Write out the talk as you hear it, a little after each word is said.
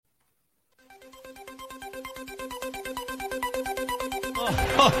Who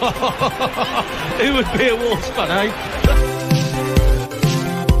would be a Wolves fan, eh?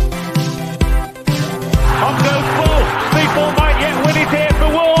 On goes ball. People might yet win it here for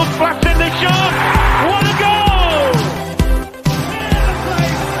Wolves. Flash in the shot. What a goal!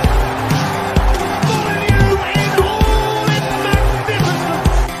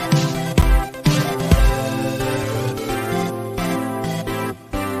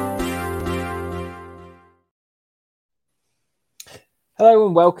 Hello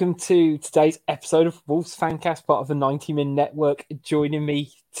and welcome to today's episode of Wolves Fancast, part of the 90-Min Network. Joining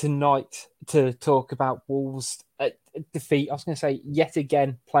me tonight to talk about Wolves' defeat, I was going to say, yet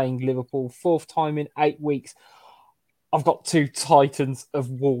again, playing Liverpool, fourth time in 8 weeks. I've got two titans of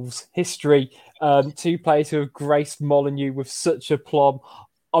Wolves history, two players who have graced Molineux with such aplomb.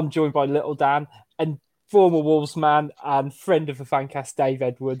 I'm joined by Little Dan and former Wolves man and friend of the Fancast, Dave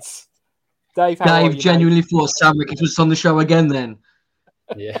Edwards. Dave, how are you, genuinely thought Sam Ricketts was on the show again then.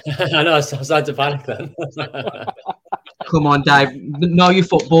 Yeah, I know. I started to panic then. Come on, Dave. Know your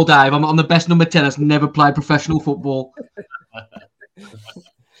football, Dave. I'm the best number 10 that's never played professional football.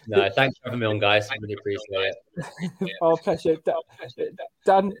 No, thanks for having me on, guys. I really appreciate it. Our pleasure.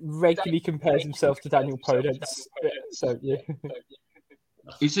 Dan regularly compares himself to Daniel Podence. So, yeah.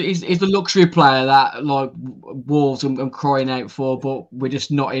 He's the luxury player that like Wolves I'm crying out for, but we're just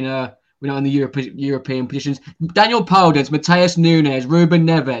not in a... We're not in the European positions. Daniel Podence, Mateus Nunes, Ruben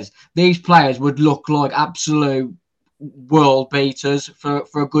Neves, these players would look like absolute world beaters for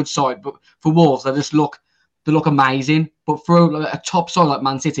a good side. But for Wolves, they look amazing. But for a top side like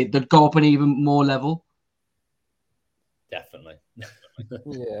Man City, they'd go up an even more level. Definitely.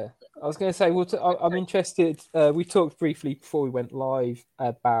 Yeah. I was going to say, I'm interested. We talked briefly before we went live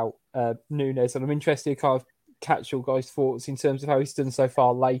about Nunes, and I'm interested to kind of catch your guys' thoughts in terms of how he's done so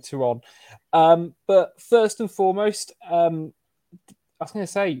far later on. But first and foremost, I was going to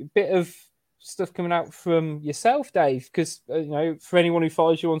say a bit of stuff coming out from yourself, Dave, because for anyone who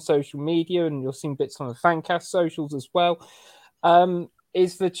follows you on social media, and you'll see bits on the Fancast socials as well,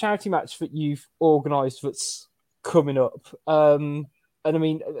 is the charity match that you've organised that's coming up. And I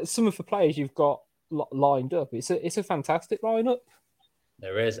mean, some of the players you've got lined up, it's a fantastic lineup.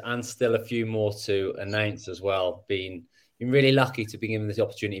 There is, and still a few more to announce as well. Been really lucky to be given this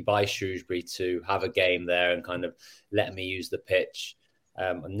opportunity by Shrewsbury to have a game there and kind of let me use the pitch.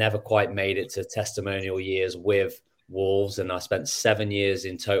 I never quite made it to testimonial years with Wolves, and I spent 7 years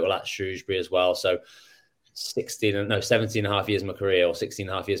in total at Shrewsbury as well. So 17 and a half years of my career, or 16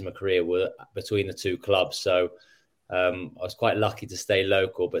 and a half years of my career were between the two clubs. So I was quite lucky to stay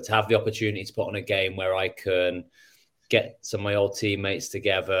local, but to have the opportunity to put on a game where I can get some of my old teammates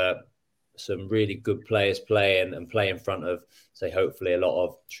together, some really good players playing and play in front of, say, hopefully a lot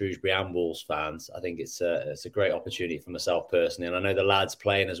of Shrewsbury and Wolves fans. I think it's a great opportunity for myself personally. And I know the lads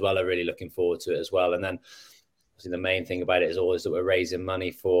playing as well are really looking forward to it as well. And then obviously the main thing about it is always that we're raising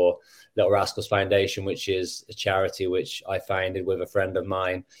money for Little Rascals Foundation, which is a charity which I founded with a friend of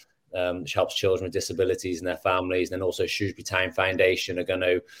mine, which helps children with disabilities and their families. And then also Shrewsbury Town Foundation are going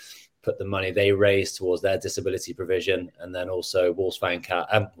to put the money they raise towards their disability provision, and then also Wolves Foundation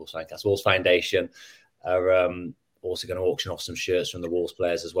are also going to auction off some shirts from the Wolves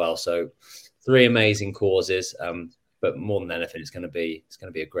players as well. So 3 amazing causes, but more than anything, it's going to be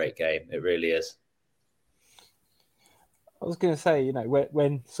a great game. It really is. I was going to say,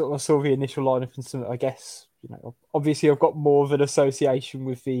 when sort of I saw the initial lineup and some, I guess, obviously I've got more of an association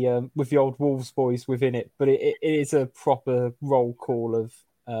with the old Wolves boys within it, but it is a proper roll call of.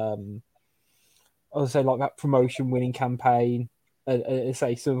 I would say like that promotion winning campaign,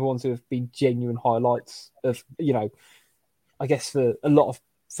 say some of the ones who have been genuine highlights of, I guess for a lot of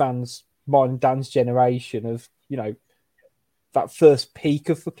fans, mine and Dan's generation of, that first peak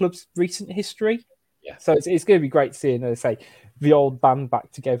of the club's recent history. Yeah. So it's going to be great seeing, say, the old band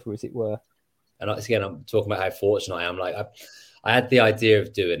back together, as it were. And again, I'm talking about how fortunate I am. Like I had the idea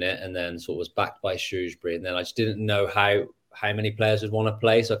of doing it, and then sort of was backed by Shrewsbury, and then I just didn't know how many players would want to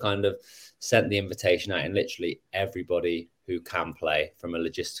play. So I kind of sent the invitation out, and literally everybody who can play from a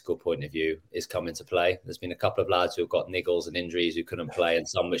logistical point of view is coming to play. There's been a couple of lads who have got niggles and injuries who couldn't play, and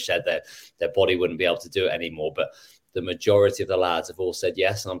some which said that their body wouldn't be able to do it anymore. But the majority of the lads have all said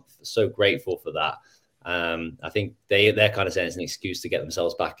yes, and I'm so grateful for that. I think they're kind of saying it's an excuse to get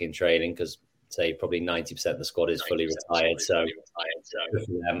themselves back in training, because say probably 90% of the squad is fully retired. So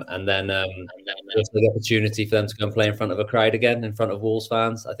and then the opportunity for them to go and play in front of a crowd again, in front of Wolves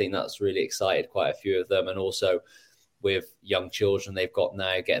fans. I think that's really excited quite a few of them. And also with young children they've got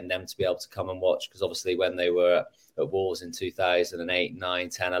now, getting them to be able to come and watch. Because obviously when they were at Wolves in 2008, 9,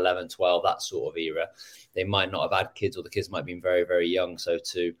 10, 11, 12, that sort of era, they might not have had kids, or the kids might have been very, very young. So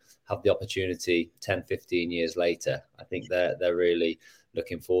to have the opportunity 10, 15 years later, I think they're really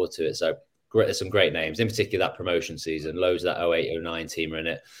looking forward to it. So there's some great names, in particular that promotion season. Loads of that 08-09 team are in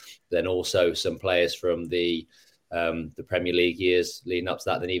it. Then also some players from the Premier League years leading up to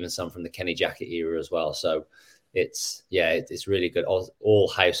that, then even some from the Kenny Jackett era as well. So it's really good. All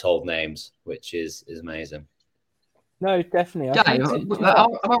household names, which is amazing. No, definitely. Dave, am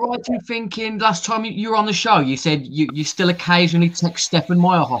I right in thinking last time you were on the show, you said you still occasionally text Stefan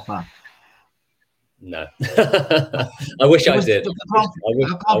Meyerhofer? No. I wish I did. I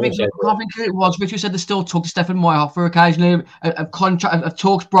can't think who it was. Richard said they still talk to Stefan Meyerhofer occasionally. A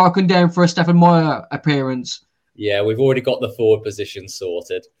talk's broken down for a Stefan Meyer appearance. Yeah, we've already got the forward position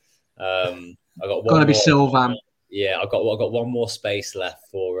sorted. I got got to be Sylvan. Yeah, I've got one more space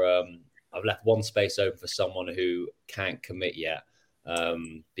left for. I've left one space open for someone who can't commit yet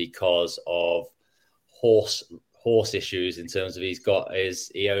because of horse issues. In terms of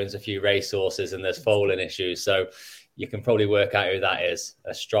he owns a few racehorses and there's foaling issues. So you can probably work out who that is.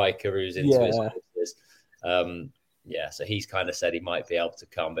 A striker who's into his horses. So he's kind of said he might be able to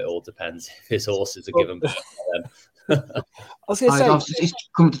come, but it all depends if his horses are given. I was going to say, it's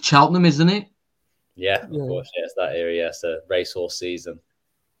coming to Cheltenham, isn't it? Yeah, of course. Yeah, it's that area. It's a racehorse season.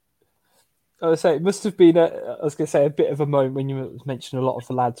 I was say it must have been a bit of a moment when you mentioned a lot of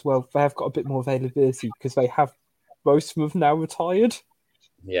the lads. Well, they have got a bit more availability because they have most of them have now retired.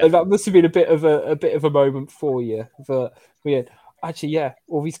 Yeah, and that must have been a bit of a moment for you. But actually,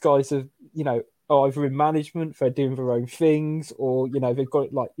 all these guys are either in management, they're doing their own things, or they've got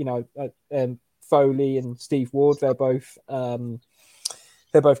Foley and Steve Ward. They're both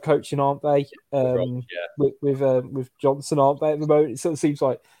coaching, aren't they? With Johnson, aren't they? At the moment, it sort of seems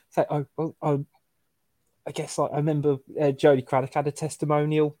like. I guess I remember Jody Craddock had a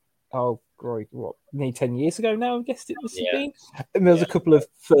testimonial. Oh, great! What, nearly 10 years ago now? I guess it must have been. And there was a couple of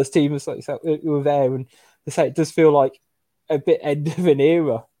first teamers who were there, and they say it does feel like a bit end of an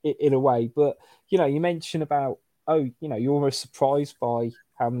era in a way. But you mentioned about you're almost surprised by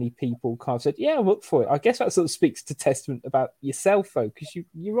how many people kind of said, "Yeah, I'm up for it." I guess that sort of speaks to testament about yourself, though, because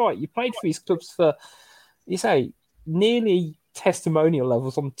you're right. You played for these clubs for nearly testimonial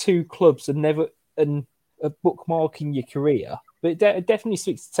levels on two clubs and never bookmarking your career, but it definitely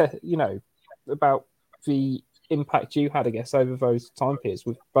speaks to about the impact you had, I guess, over those time periods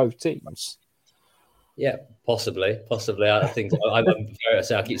with both teams. Yeah, possibly. I think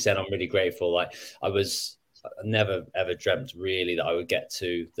I keep saying I'm really grateful. Like I never ever dreamt really that I would get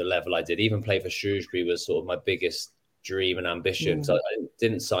to the level I did. Even play for Shrewsbury was sort of my biggest dream and ambition. So I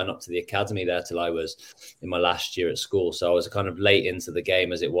didn't sign up to the academy there till I was in my last year at school. So I was kind of late into the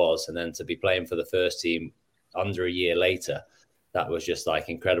game as it was. And then to be playing for the first team under a year later, that was just like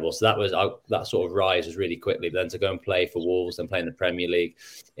incredible. So that sort of rise was really quickly. But then to go and play for Wolves and play in the Premier League,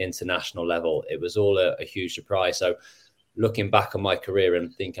 international level, it was all a huge surprise. So looking back on my career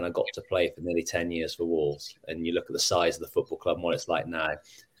and thinking I got to play for nearly 10 years for Wolves, and you look at the size of the football club and what it's like now,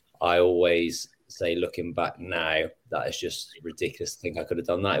 I always say, looking back now, that is just ridiculous to think I could have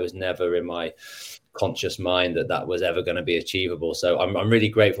done that. It was never in my conscious mind that was ever going to be achievable. So I'm really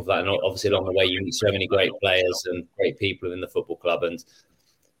grateful for that. And obviously along the way, you meet so many great players and great people in the football club. And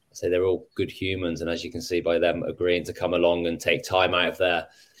I say they're all good humans. And as you can see by them agreeing to come along and take time out of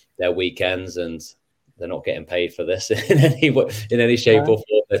their weekends, and they're not getting paid for this in any shape or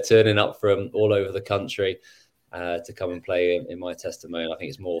form. They're turning up from all over the country to come and play in my testimonial. I think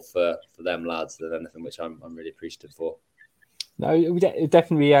it's more for them lads than anything, which I'm really appreciative for. No, it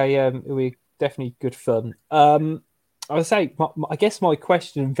definitely definitely good fun. I would say, I guess my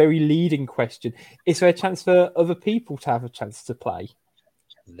question, very leading question, is there a chance for other people to have a chance to play?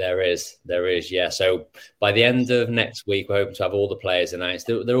 There is, yeah. So by the end of next week, we're hoping to have all the players announced.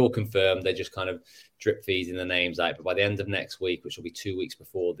 They're all confirmed. They're just kind of drip feeding the names out. But by the end of next week, which will be 2 weeks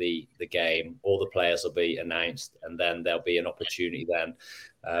before the game, all the players will be announced, and then there'll be an opportunity. Then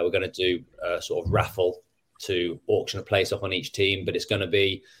we're going to do a sort of raffle to auction a place off on each team, but it's going to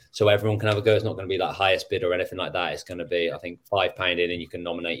be so everyone can have a go. It's not going to be like highest bid or anything like that. It's going to be, I think, £5 in, and you can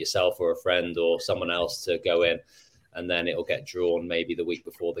nominate yourself or a friend or someone else to go in, and then it'll get drawn maybe the week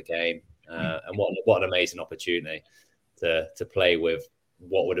before the game. And what an amazing opportunity to play with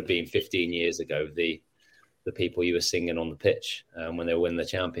what would have been 15 years ago, the people you were singing on the pitch when they were winning the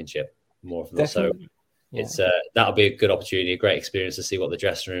championship. More from that. So it's that'll be a good opportunity, a great experience to see what the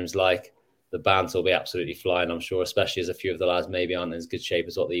dressing room's like. The bands will be absolutely flying, I'm sure, especially as a few of the lads maybe aren't in as good shape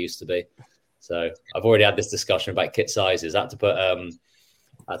as what they used to be. So I've already had this discussion about kit sizes. I had to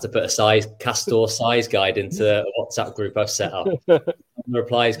put a size Castor size guide into a WhatsApp group I've set up. The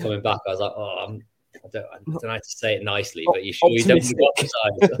replies coming back, I was like, I don't know how to say it nicely, but you sure you definitely got the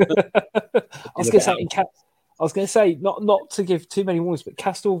size. I was going to say, not to give too many warnings, but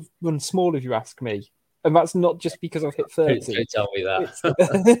Castor runs small if you ask me. And that's not just because I've hit 30. Don't tell me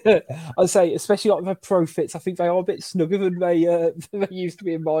that. I'd say, especially like their pro fits, I think they are a bit snugger than they used to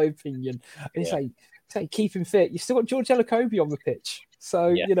be, in my opinion. And say keep him fit. You've still got George Elokobi on the pitch.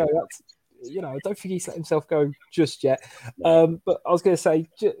 So, that's, I don't think he's let himself go just yet. But I was going to say,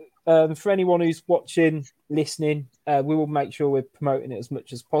 for anyone who's watching, listening, we will make sure we're promoting it as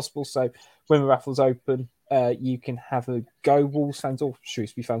much as possible. So when the raffle's open, you can have a go, Wolves fans or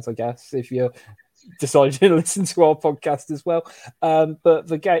Shrewsbury fans, I guess, if you're deciding to listen to our podcast as well. But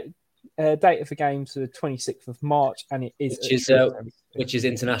the date of the game's the 26th of March, and it is which is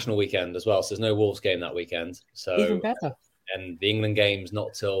international weekend as well. So there's no Wolves game that weekend. So even better. And the England game's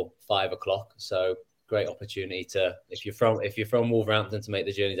not till 5:00. So great opportunity to, if you're from Wolverhampton, to make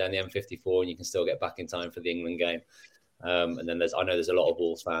the journey down the M54, and you can still get back in time for the England game. And then I know there's a lot of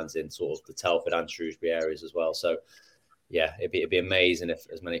Wolves fans in sort of the Telford and Shrewsbury areas as well. So yeah, it'd be amazing if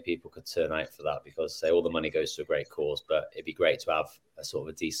as many people could turn out for that, because all the money goes to a great cause, but it'd be great to have a sort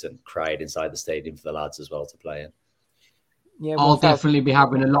of a decent crowd inside the stadium for the lads as well to play in. Yeah, I'll definitely be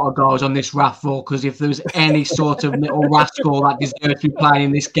having a lot of goals on this raffle, because if there's any sort of little rascal that deserves to be playing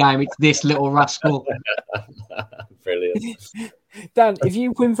in this game, it's this little rascal. Brilliant. Dan, if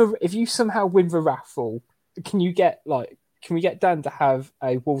you somehow win the raffle, can we get Dan to have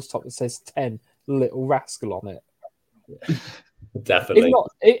a Wolves top that says 10 little rascal on it? Definitely.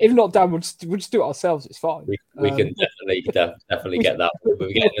 If not, Dan, we'll just do it ourselves. It's fine. We can definitely get that. We'll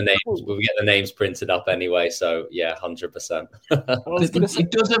get the names printed up anyway. So yeah, 100%.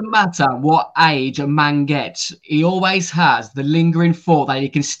 It doesn't matter what age a man gets. He always has the lingering thought that he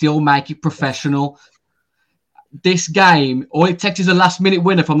can still make it professional. This game, all it takes is a last-minute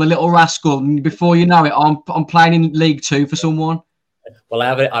winner from the little rascal, and before you know it, I'm playing in League Two for someone. Well,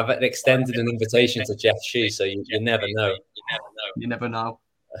 I've extended an invitation to Jeff Shee, so you never know. You never know.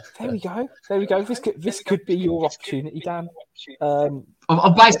 There we go. This could be your opportunity, Dan.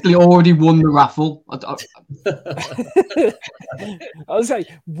 I've basically already won the raffle. I would say,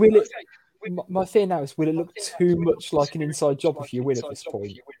 my fear now is, will it look too much like an inside job if you win at this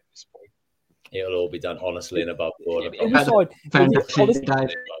point? It'll all be done honestly and above board.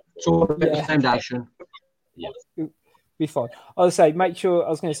 Foundation. Yeah. Be fine. I was going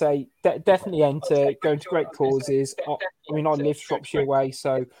to say, definitely enter, going to great causes. I live Shropshire way,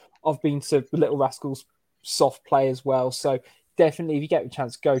 so I've been to the Little Rascals soft play as well. So definitely, if you get the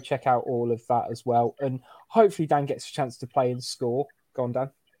chance, go check out all of that as well. And hopefully Dan gets a chance to play and score. Go on, Dan.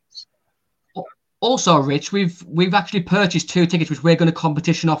 Also, Rich, we've actually purchased 2 tickets, which we're going to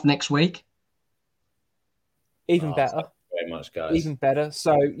competition off next week. Even better. Very much, guys. Even better.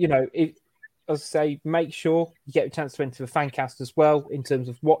 So, as I say, make sure you get a chance to enter the Fancast as well in terms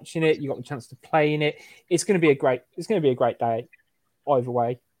of watching it. You got the chance to play in it. It's going to be a great day either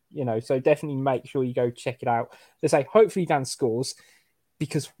way, so definitely make sure you go check it out. They say, hopefully Dan scores,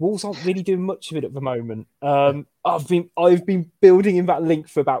 because Wolves aren't really doing much of it at the moment. I've been building in that link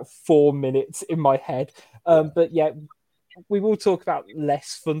for about 4 minutes in my head. But yeah, we will talk about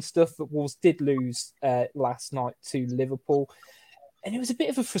less fun stuff. But Wolves did lose last night to Liverpool. And it was a bit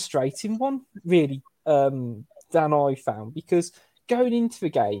of a frustrating one, really, Dan, I found, because going into the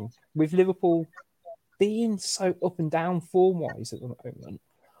game with Liverpool being so up and down form-wise at the moment,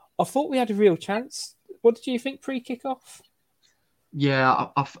 I thought we had a real chance. What did you think pre-kickoff? Yeah,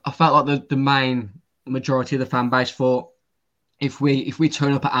 I felt like the main majority of the fan base thought if we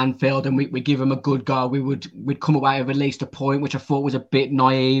turn up at Anfield and we give them a good go, we'd come away with at least a point, which I thought was a bit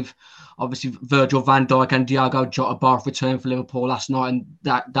naive. Obviously, Virgil van Dijk and Diogo Jota both returned for Liverpool last night, and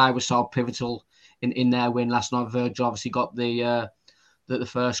that day was so pivotal in their win last night. Virgil obviously got the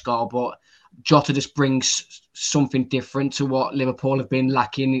first goal, but Jota just brings something different to what Liverpool have been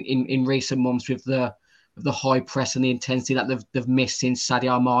lacking in recent months with the high press and the intensity that they've missed since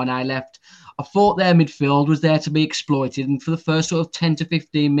Sadio Mane left. I thought their midfield was there to be exploited, and for the first sort of 10 to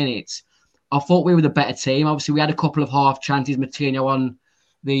 15 minutes, I thought we were the better team. Obviously, we had a couple of half chances, Martinho on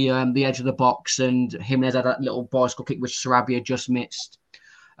the edge of the box, and Jimenez had that little bicycle kick which Sarabia just missed.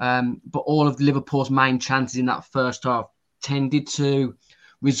 But all of Liverpool's main chances in that first half tended to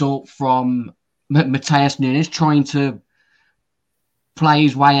result from Matheus Nunes trying to play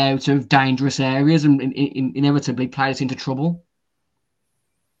his way out of dangerous areas and inevitably play us into trouble.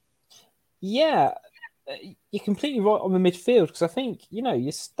 Yeah, you're completely right on the midfield, because I think,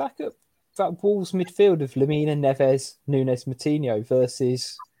 you stack up that Wolves midfield of Lamina, Neves, Nunes, Moutinho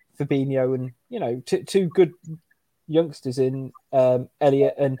versus Fabinho and, you know, two good youngsters in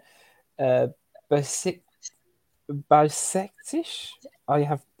Elliot and Basektish.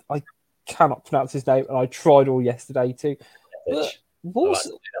 I cannot pronounce his name, and I tried all yesterday too. But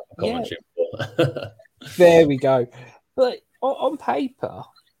Wolves, there we go. But on paper,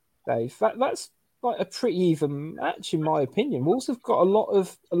 Dave, that's like a pretty even match in my opinion. Wolves have got a lot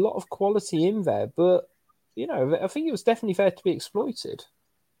of quality in there, but you know, I think it was definitely fair to be exploited.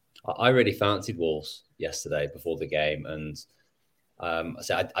 I really fancied Wolves yesterday before the game, and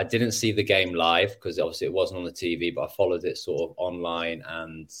I didn't see the game live because obviously it wasn't on the TV, but I followed it sort of online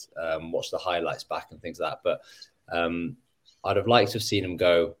and watched the highlights back and things like that. But I'd have liked to have seen them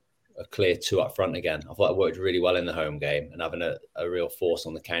go a clear 2 up front again. I thought it worked really well in the home game and having a real force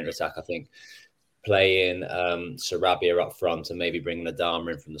on the counter-attack. I think playing Sarabia up front and maybe bringing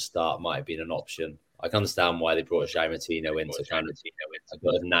Adama in from the start might have been an option. I can understand why they brought João Moutinho in to kind of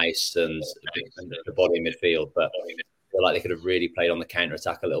got nice and the body in midfield, but I feel like they could have really played on the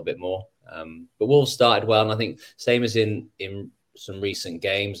counter-attack a little bit more. But Wolves started well, and I think same as in some recent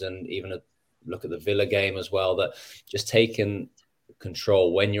games, and even a look at the Villa game as well, that just taking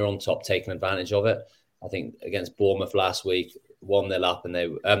control when you're on top, taking advantage of it. I think against Bournemouth last week, 1-0 up and they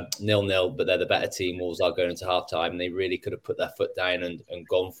 0-0, but they're the better team. Wolves are going into half-time, and they really could have put their foot down and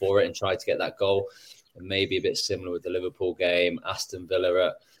gone for it and tried to get that goal. And maybe a bit similar with the Liverpool game, Aston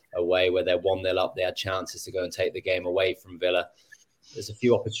Villa away where they're 1-0 up. They had chances to go and take the game away from Villa. There's a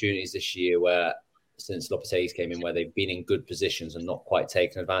few opportunities this year where, since Lopetegui came in, where they've been in good positions and not quite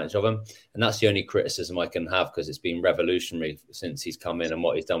taken advantage of them. And that's the only criticism I can have, because it's been revolutionary since he's come in and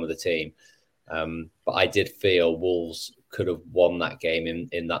what he's done with the team. But I did feel Wolves could have won that game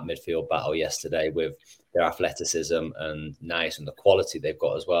in that midfield battle yesterday with their athleticism and nice and the quality they've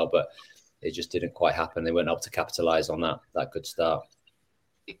got as well. But it just didn't quite happen. They weren't able to capitalise on that good start.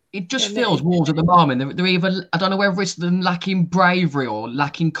 It just feels Wolves at the moment. They're either, I don't know whether it's them lacking bravery or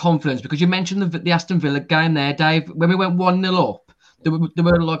lacking confidence, because you mentioned the Aston Villa game there, Dave. When we went 1-0 up, there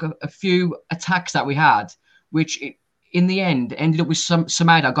were like a few attacks that we had, which in the end ended up with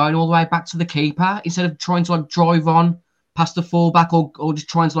Semedo going all the way back to the keeper instead of trying to like drive on past the fullback or just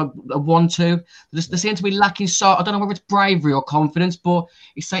trying to like a 1-2. They seem to be lacking. So I don't know whether it's bravery or confidence, but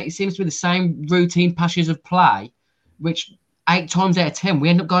it seems to be the same routine passages of play, which 8 times out of 10 we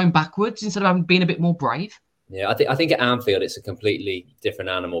end up going backwards instead of having been a bit more brave. Yeah, I think at Anfield it's a completely different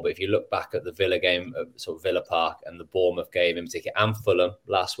animal. But if you look back at the Villa game, sort of Villa Park, and the Bournemouth game in particular, and Fulham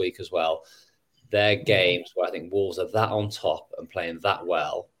last week as well, they're games where I think Wolves are that on top and playing that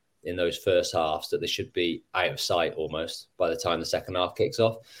well in those first halves that they should be out of sight almost by the time the second half kicks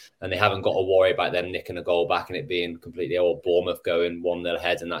off. And they haven't got to worry about them nicking a goal back and it being completely Bournemouth going 1-0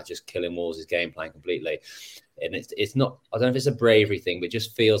 ahead and that just killing Wolves' game plan completely. And it's not, I don't know if it's a bravery thing, but it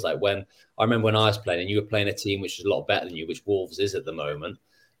just feels like when I remember when I was playing and you were playing a team which is a lot better than you, which Wolves is at the moment,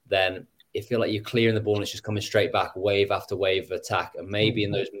 then it feels like you're clearing the ball and it's just coming straight back, wave after wave of attack. And maybe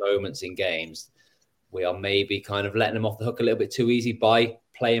in those moments in games, we are maybe kind of letting them off the hook a little bit too easy by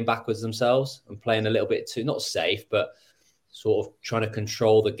playing backwards themselves and playing a little bit too, not safe, but sort of trying to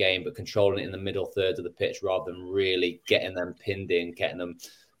control the game, but controlling it in the middle third of the pitch rather than really getting them pinned in, getting them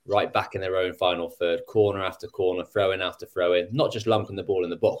right back in their own final third, corner after corner, throw in after throw in, not just lumping the ball in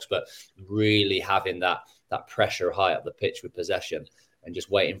the box, but really having that pressure high up the pitch with possession and just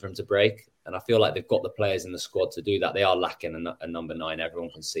waiting for them to break. And I feel like they've got the players in the squad to do that. They are lacking a number 9.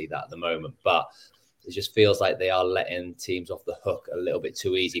 Everyone can see that at the moment, but it just feels like they are letting teams off the hook a little bit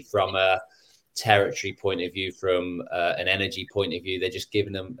too easy from a territory point of view, from an energy point of view. They're just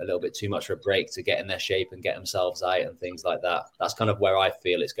giving them a little bit too much of a break to get in their shape and get themselves out and things like that. That's kind of where I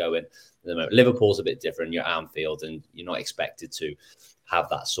feel it's going at the moment. Liverpool's a bit different. You're at Anfield and you're not expected to have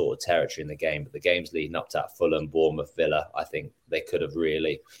that sort of territory in the game. But the games leading up to that, Fulham, Bournemouth, Villa, I think they could have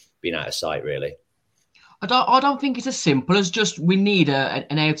really been out of sight, really. I don't think it's as simple as just we need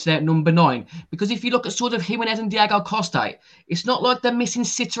an out-and-out number 9. Because if you look at sort of Jimenez and Diego Costa, it's not like they're missing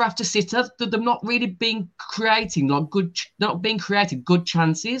sitter after sitter. They're not really being creating good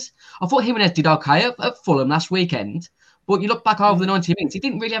chances. I thought Jimenez did okay at Fulham last weekend, but you look back over the 90 minutes, he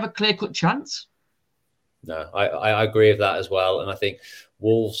didn't really have a clear-cut chance. No, I agree with that as well. And I think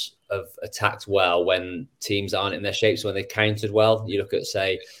Wolves have attacked well when teams aren't in their shape. So when they countered well, you look at,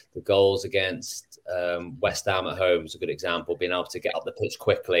 say, the goals against West Ham at home is a good example, being able to get up the pitch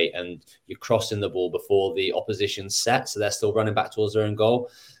quickly and you're crossing the ball before the opposition's set. So they're still running back towards their own goal.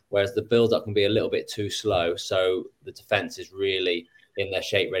 Whereas the build-up can be a little bit too slow. So the defence is really in their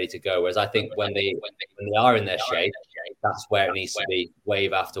shape, ready to go. Whereas I think when they are in their shape, that's where it needs to be,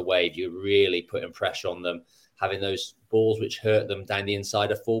 wave after wave. You're really putting pressure on them, having those balls which hurt them down the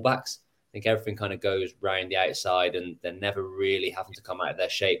inside of fullbacks. I think everything kind of goes round the outside and they're never really having to come out of their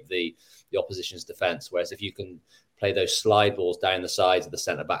shape, the opposition's defence. Whereas if you can play those slide balls down the sides of the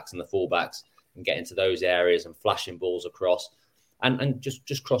centre-backs and the fullbacks and get into those areas and flashing balls across and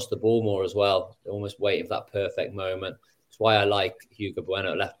just cross the ball more as well, almost waiting for that perfect moment. That's why I like Hugo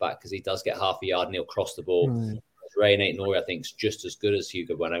Bueno at left-back, because he does get half a yard and he'll cross the ball. Ray Nate-Nori, I think, is just as good as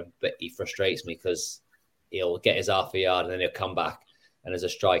Hugo Bueno, but he frustrates me because he'll get his half a yard and then he'll come back. And as a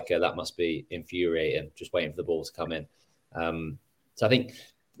striker, that must be infuriating, just waiting for the ball to come in. So I think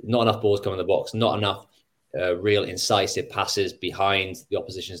not enough balls come in the box, not enough real incisive passes behind the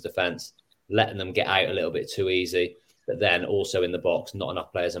opposition's defence, letting them get out a little bit too easy. But then also in the box, not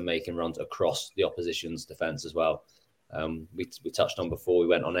enough players are making runs across the opposition's defence as well. We touched on before we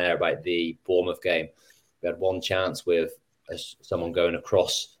went on air about the Bournemouth game. We had one chance with someone going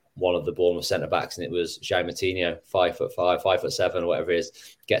across one of the Bournemouth centre-backs, and it was João Moutinho, 5'5", 5'7", or whatever it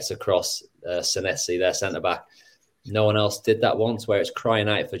is, gets across Senesi, their centre-back. No one else did that once, where it's crying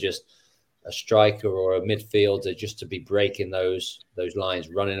out for just a striker or a midfielder just to be breaking those lines,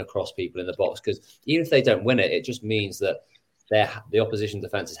 running across people in the box. Because even if they don't win it, it just means that the opposition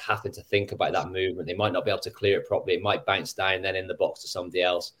defence is having to think about that movement. They might not be able to clear it properly. It might bounce down then in the box to somebody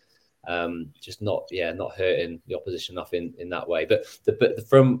else. Just not hurting the opposition enough in that way. But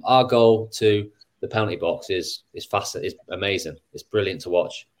from our goal to the penalty box is fast, is amazing. It's brilliant to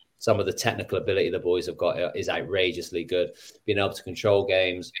watch. Some of the technical ability the boys have got is outrageously good. Being able to control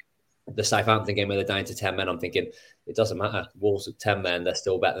games. The Southampton game where they're down to 10 men, I'm thinking it doesn't matter. Wolves at 10 men, they're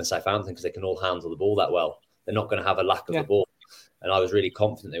still better than Southampton because they can all handle the ball that well. They're not going to have a lack of the ball. And I was really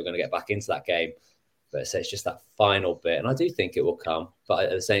confident they were going to get back into that game. But it's just that final bit. And I do think it will come. But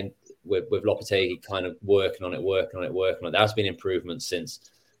at the same, with Lopetegui kind of working on it. There has been improvements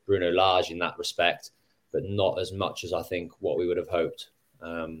since Bruno Lage in that respect, but not as much as I think what we would have hoped.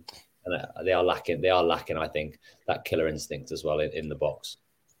 And they are lacking, I think, that killer instinct as well in the box.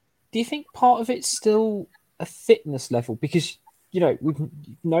 Do you think part of it's still a fitness level? Because, we've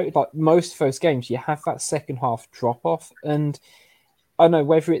noted like most of those games, you have that second half drop off. And I don't know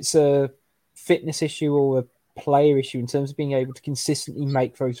whether it's a fitness issue or a player issue in terms of being able to consistently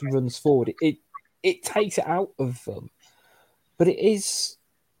make those runs forward. It takes it out of them. But it is,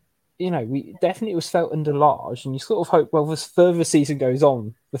 we definitely was felt under Lage, and you sort of hope, well, as further the season goes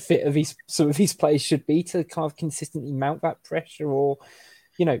on, the fit of some of these players should be to kind of consistently mount that pressure or,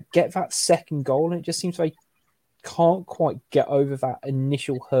 get that second goal. And it just seems like can't quite get over that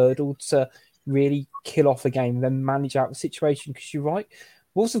initial hurdle to really kill off a game and then manage out the situation. Because you're right,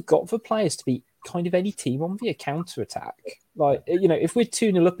 Wolves have got the players to be kind of any team on via counter-attack. Like, if we're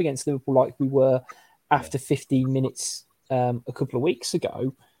 2-0 up against Liverpool like we were after 15 minutes a couple of weeks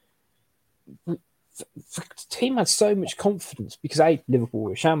ago, the team had so much confidence because A, Liverpool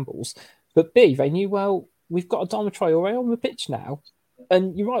were shambles, but B, they knew, well, we've got Adama Traore on the pitch now.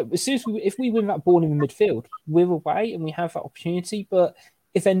 And you're right, as soon as if we win that ball in the midfield, we're away and we have that opportunity. But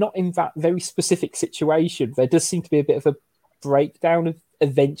if they're not in that very specific situation, there does seem to be a bit of a breakdown of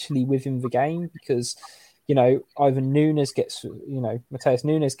eventually within the game because, either Nunes gets, Mateus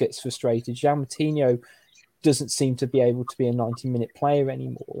Nunes gets frustrated. João Moutinho doesn't seem to be able to be a 90-minute player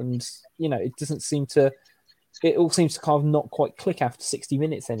anymore. And, it all seems to kind of not quite click after 60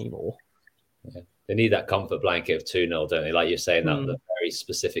 minutes anymore. Yeah. They need that comfort blanket of 2-0, don't they? Like you're saying, that the very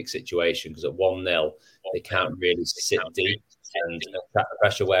specific situation, because at 1-0, they can't really sit deep and track the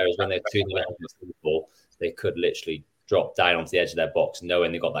pressure, whereas when they're 2-0 against Liverpool, they could literally drop down onto the edge of their box,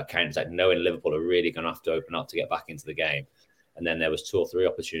 knowing they've got that counter-attack, knowing Liverpool are really going to have to open up to get back into the game. And then there was 2 or 3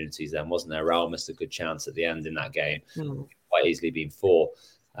 opportunities then, wasn't there? Raul missed a good chance at the end in that game. Quite easily been 4.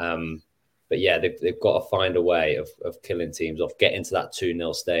 But yeah, they've got to find a way of killing teams off, get into that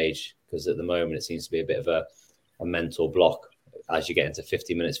 2-0 stage, because at the moment it seems to be a bit of a mental block. As you get into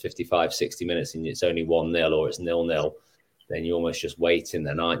 50 minutes, 55, 60 minutes, and it's only 1-0 or it's 0-0, then you're almost just waiting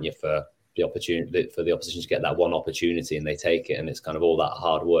then, aren't you, for the opportunity for the opposition to get that one opportunity, and they take it, and it's kind of all that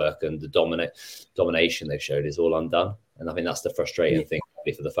hard work and the domination they've showed is all undone. And I think that's the frustrating thing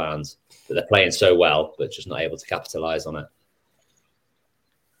for the fans, that they're playing so well but just not able to capitalise on it.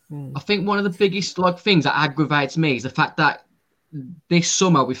 I think one of the biggest things that aggravates me is the fact that this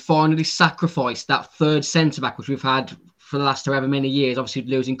summer we finally sacrificed that third centre-back, which we've had for the last however many years, obviously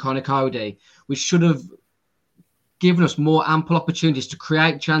losing Conor Cody, which should have given us more ample opportunities to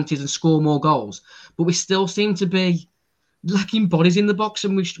create chances and score more goals. But we still seem to be lacking bodies in the box,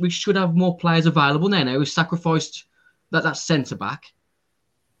 and we should have more players available now. We've sacrificed that centre-back.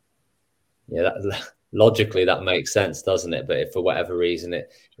 Yeah, logically that makes sense, doesn't it? But if for whatever reason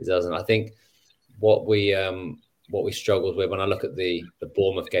it doesn't, I think what we struggled with when I look at the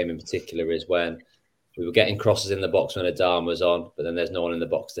Bournemouth game in particular is when we were getting crosses in the box when Adama was on, but then there's no one in the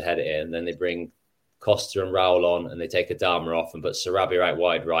box to head it in. Then they bring Costa and Raul on and they take Adama off and put Sarabia out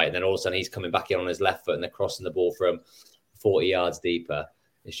wide right. And then all of a sudden he's coming back in on his left foot and they're crossing the ball from 40 yards deeper.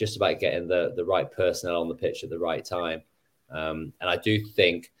 It's just about getting the right personnel on the pitch at the right time. And I do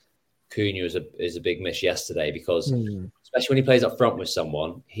think Cunha is a big miss yesterday because especially when he plays up front with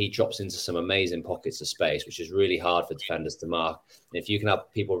someone, he drops into some amazing pockets of space, which is really hard for defenders to mark. And if you can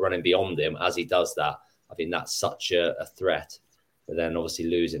have people running beyond him as he does that, I think that's such a threat. But then obviously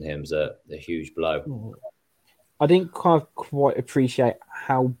losing him is a huge blow. I didn't kind of quite appreciate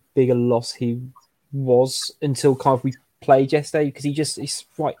how big a loss he was until kind of we played yesterday because he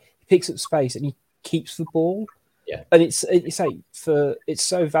picks up space and he keeps the ball. Yeah, and it's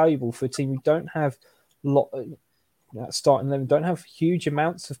so valuable for a team who don't have starting them don't have huge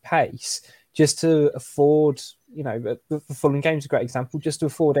amounts of pace just to afford. The Fulham game is a great example. Just to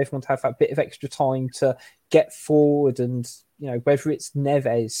afford everyone to have that bit of extra time to get forward, and whether it's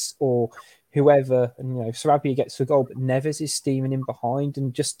Neves or whoever, and Sarabia gets the goal, but Neves is steaming in behind,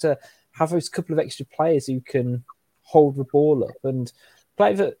 and just to have those couple of extra players who can hold the ball up and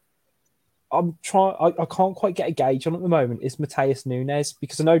play that. I can't quite get a gauge on at the moment is Matheus Nunes,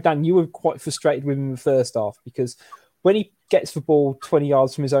 because I know, Dan, you were quite frustrated with him in the first half because when he gets the ball 20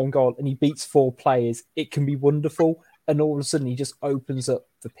 yards from his own goal and he beats 4 players, it can be wonderful. And all of a sudden he just opens up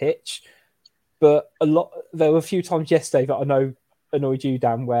the pitch. But there were a few times yesterday that I know annoyed you,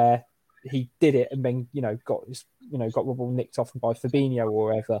 Dan, where he did it and then, got the ball nicked off by Fabinho or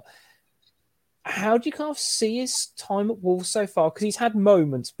whatever. How do you kind of see his time at Wolves so far? Because he's had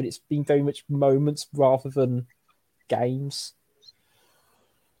moments, but it's been very much moments rather than games.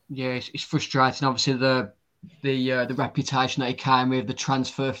 Yeah, it's frustrating. Obviously, the reputation that he came with, the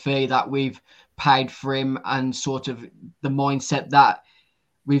transfer fee that we've paid for him, and sort of the mindset that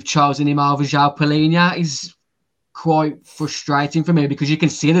we've chosen him over João Palhinha is quite frustrating for me because you can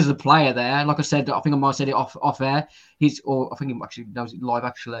see there's a player there. Like I said, I think I might have said it off air. I think he actually knows it live.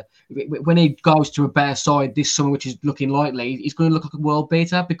 Actually, when he goes to a better side this summer, which is looking likely, he's going to look like a world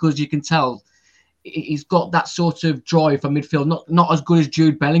beater because you can tell he's got that sort of drive for midfield. Not as good as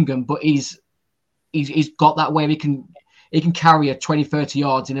Jude Bellingham, but he's got that way he can carry a 20-30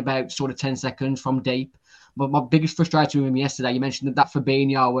 yards in about sort of 10 seconds from deep. But my biggest frustration with him yesterday, you mentioned that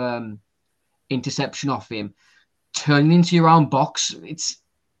Fabinho interception off him. Turning into your own box, it's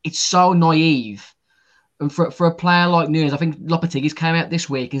so naive. And for a player like Nunes, I think Lopetegui's came out this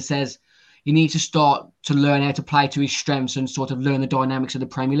week and says you need to start to learn how to play to his strengths and sort of learn the dynamics of the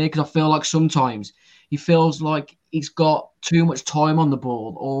Premier League. Because I feel like sometimes he feels like he's got too much time on the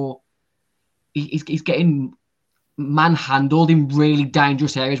ball, or he's getting manhandled in really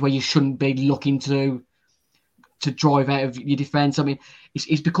dangerous areas where you shouldn't be looking to drive out of your defence. I mean,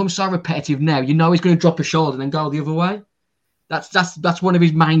 he's become so repetitive now. He's going to drop a shoulder and then go the other way. That's one of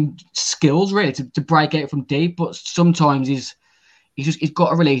his main skills, really, to break out from deep. But sometimes he's got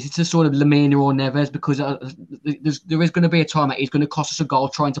to release it to sort of Lamina or Neves because there is going to be a time that he's going to cost us a goal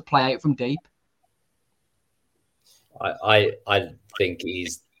trying to play out from deep. I think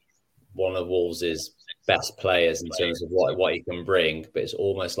he's one of Wolves' best players in terms of what he can bring, but it's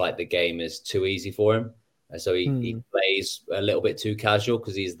almost like the game is too easy for him. And so he plays a little bit too casual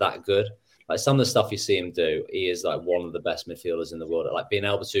because he's that good. Like some of the stuff you see him do, he is like one of the best midfielders in the world. Like being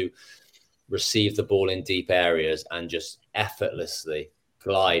able to receive the ball in deep areas and just effortlessly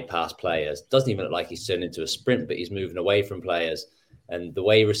glide past players. Doesn't even look like he's turned into a sprint, but he's moving away from players. And the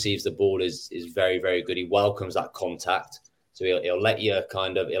way he receives the ball is very, very good. He welcomes that contact. So he'll let you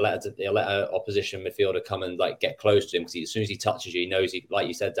he'll let an opposition midfielder come and like get close to him because as soon as he touches you, he knows like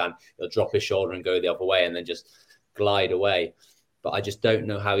you said, Dan, he'll drop his shoulder and go the other way and then just glide away. But I just don't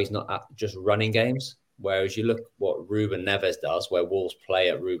know how he's not just running games. Whereas you look what Ruben Neves does, where Wolves play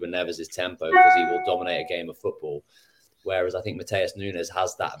at Ruben Neves' tempo because he will dominate a game of football. Whereas I think Matheus Nunes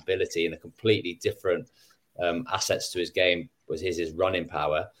has that ability in a completely different assets to his game, was his running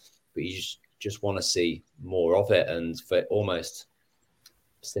power. But you just want to see more of it, and for almost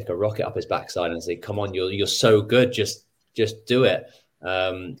stick a rocket up his backside and say, "Come on, you're so good, just do it."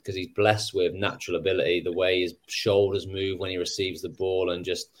 Because he's blessed with natural ability, the way his shoulders move when he receives the ball, and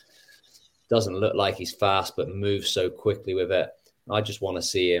just doesn't look like he's fast, but moves so quickly with it. I just want to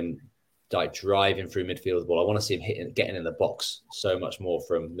see him like driving through midfield with the ball. I want to see him getting in the box so much more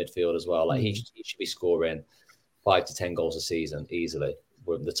from midfield as well. Like he should be scoring 5 to 10 goals a season easily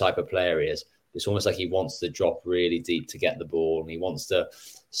with the type of player he is. It's almost like he wants to drop really deep to get the ball, and he wants to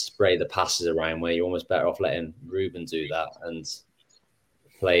spray the passes around, where you're almost better off letting Ruben do that and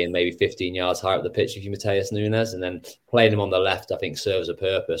playing maybe 15 yards higher up the pitch if you Mateus Nunes, and then playing him on the left, I think serves a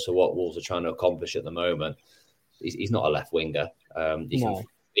purpose for what Wolves are trying to accomplish at the moment. He's not a left winger.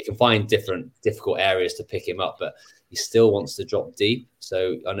 He can find different difficult areas to pick him up, but he still wants to drop deep.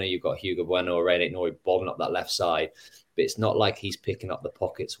 So I know you've got Hugo Bueno or Reinick Nori bobbing up that left side, but it's not like he's picking up the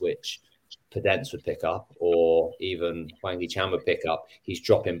pockets which Pedence would pick up, or even Wangi Chan would pick up. He's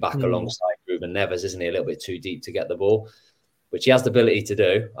dropping back alongside Ruben Neves, isn't he? A little bit too deep to get the ball, which he has the ability to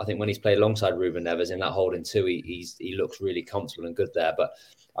do. I think when he's played alongside Ruben Neves in that holding two, he looks really comfortable and good there. But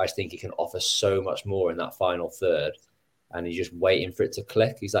I just think he can offer so much more in that final third, and he's just waiting for it to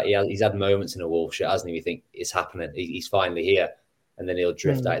click. He's had moments in a Wolves shirt, hasn't he? You think it's happening, he's finally here, and then he'll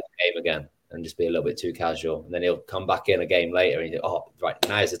drift out of the game again and just be a little bit too casual, and then he'll come back in a game later and you think, oh, right,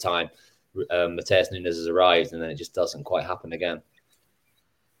 now's the time. Mateus Nunes has arrived, and then it just doesn't quite happen again.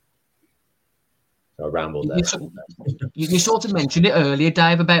 So I rambled there. You sort of mentioned it earlier,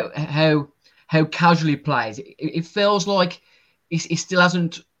 Dave, about how casually he plays. It feels like he still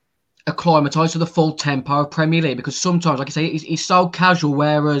hasn't acclimatised to the full tempo of Premier League, because sometimes, like I say, he's so casual,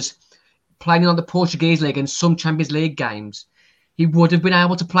 whereas playing on the Portuguese League and some Champions League games, he would have been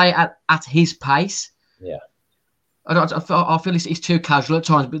able to play at his pace. Yeah. I feel he's too casual at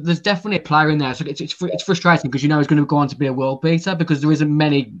times, but there's definitely a player in there. So it's frustrating, because you know he's going to go on to be a world beater, because there isn't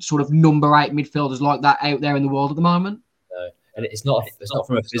many sort of number 8 midfielders like that out there in the world at the moment. No. And it's not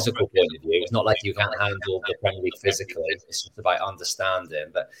from a physical point of view. It's not like you can't handle the Premier League physically. It's just about understanding.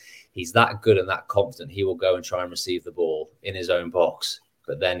 But he's that good and that confident. He will go and try and receive the ball in his own box.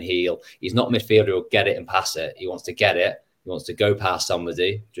 But then he's not a midfielder who'll get it and pass it. He wants to get it. He wants to go past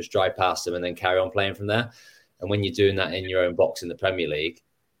somebody, just drive past them, and then carry on playing from there. And when you're doing that in your own box in the Premier League,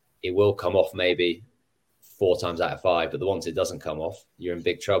 it will come off maybe 4 times out of 5. But the ones it doesn't come off, you're in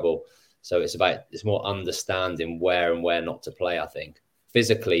big trouble. So it's more understanding where and where not to play, I think.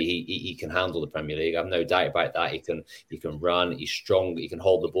 Physically, he can handle the Premier League. I have no doubt about that. He can run. He's strong. He can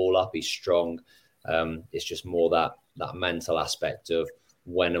hold the ball up. He's strong. It's just more that mental aspect of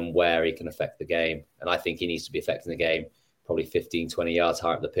when and where he can affect the game. And I think he needs to be affecting the game probably 15, 20 yards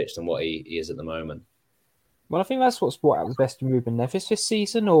higher up the pitch than what he is at the moment. Well, I think that's what's brought out the best in Ruben Neves this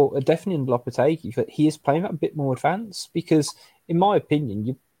season, or definitely in Lopetegui, that he is playing that a bit more advanced, because, in my opinion,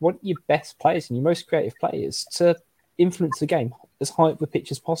 you want your best players and your most creative players to influence the game as high up the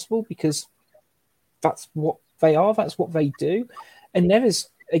pitch as possible, because that's what they are, that's what they do. And Neves,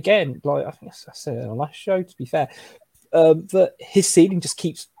 again, like I think I said on the last show, to be fair, that his ceiling just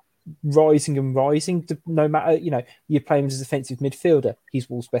keeps rising and rising. No matter, you play him as a defensive midfielder, he's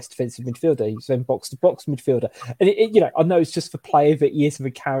Wolves' best defensive midfielder. He's then box to box midfielder, and I know it's just the player that he is and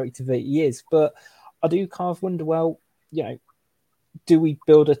the character that he is, but I do kind of wonder, well, do we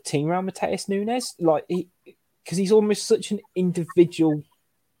build a team around Mateus Nunes, because he's almost such an individual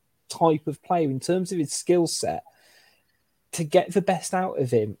type of player in terms of his skill set. To get the best out of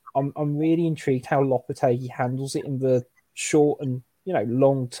him, I'm really intrigued how Lopetegui handles it in the short and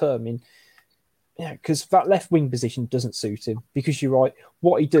long term, because that left wing position doesn't suit him, because you're right,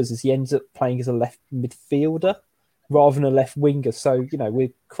 what he does is he ends up playing as a left midfielder rather than a left winger. So, we're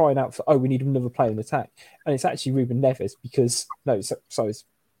crying out for, we need another player in attack. And it's actually Ruben Neves, because, it's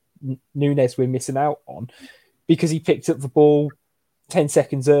Nunes we're missing out on, because he picked up the ball 10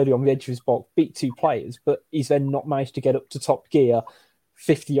 seconds early on the edge of his box, beat 2 players, but he's then not managed to get up to top gear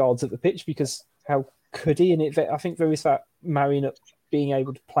 50 yards at the pitch, because how could he? And I think there is that marrying up being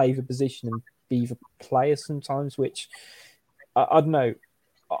able to play the position and be the player sometimes, which I don't know.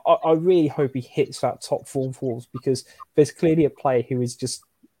 I really hope he hits that top form for Wolves, because there's clearly a player who is just,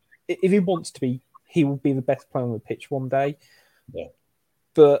 if he wants to be, he will be the best player on the pitch one day. Yeah.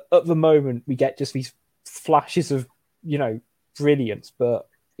 But at the moment, we get just these flashes of, brilliance, but,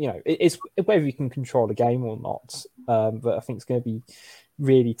 it's whether you can control the game or not. But I think it's going to be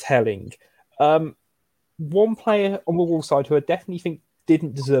really telling. One player on the Wolves side who I definitely think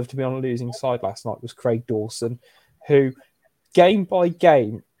didn't deserve to be on a losing side last night was Craig Dawson, who, game by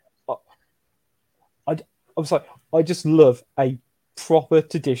game, I just love a proper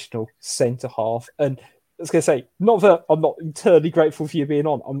traditional centre half. And I was going to say, not that I'm not eternally grateful for you being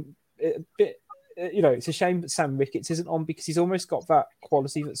on. I'm a bit, it's a shame that Sam Ricketts isn't on, because he's almost got that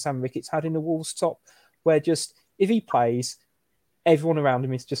quality that Sam Ricketts had in the Wolves top, where just if he plays, everyone around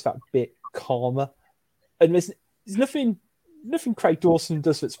him is just that bit calmer. And there's nothing Craig Dawson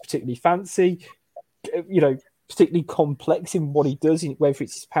does that's particularly fancy, particularly complex in what he does, whether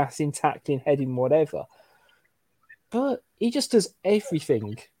it's his passing, tackling, heading, whatever. But he just does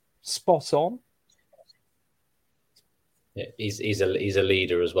everything spot on. Yeah, he's a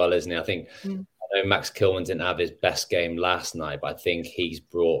leader as well, isn't he? I think I know Max Kilman didn't have his best game last night, but I think he's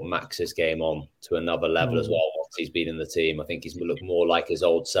brought Max's game on to another level as well once he's been in the team. I think he's looked more like his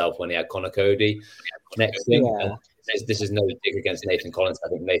old self when he had Connor Cody next to him. Yeah. And this is no dig against Nathan Collins. I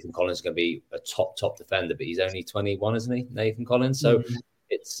think Nathan Collins is going to be a top defender, but he's only 21, isn't he, Nathan Collins? So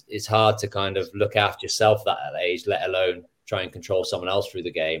it's hard to kind of look after yourself at that age, let alone try and control someone else through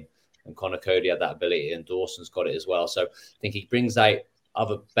the game. And Connor Cody had that ability, and Dawson's got it as well. So I think he brings out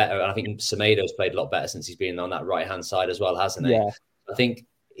other better. And I think Semedo's played a lot better since he's been on that right-hand side as well, hasn't he? Yeah. I think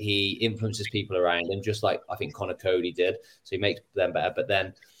he influences people around him, just like I think Connor Cody did. So he makes them better. But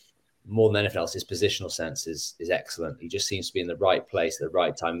then more than anything else, his positional sense is excellent. He just seems to be in the right place at the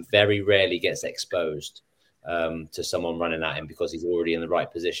right time. Very rarely gets exposed to someone running at him because he's already in the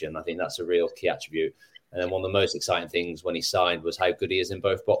right position. I think that's a real key attribute. And then one of the most exciting things when he signed was how good he is in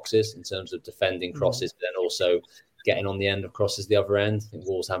both boxes in terms of defending crosses, but then also getting on the end of crosses the other end. I think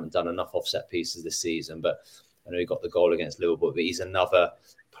Wolves haven't done enough offset pieces this season, but I know he got the goal against Liverpool, but he's another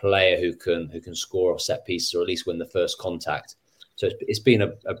player who can score off set pieces or at least win the first contact. So it's been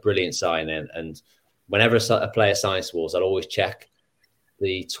a brilliant signing. And whenever a player signs to Wolves, I'll always check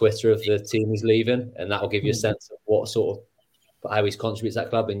the Twitter of the team he's leaving, and that will give you a sense of what sort of how he's contributes to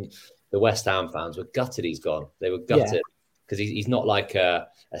that club. And the West Ham fans were gutted he's gone. They were gutted because he's not like a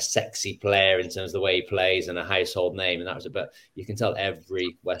sexy player in terms of the way he plays and a household name. And that was it. But you can tell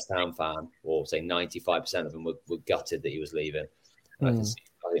every West Ham fan, or say 95% of them, were gutted that he was leaving. And I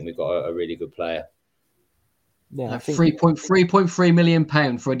think we've got a really good player. Yeah, £3.3 million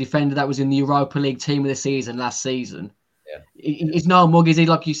for a defender that was in the Europa League team of the season last season. Yeah, he's no mug, is he?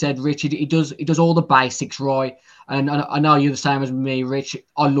 Like you said, Rich, he does all the basics right. And I know you're the same as me, Rich.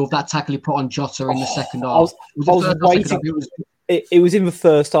 I love that tackle he put on Jota in the second half. It was in the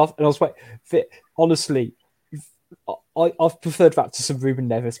first half, and I was waiting. Honestly, I've preferred that to some Ruben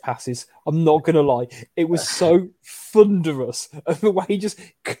Neves passes. I'm not going to lie. It was so thunderous. And the way he just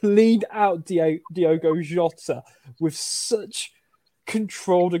cleaned out Diogo Jota with such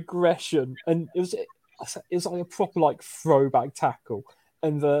controlled aggression. And it was like a proper throwback tackle.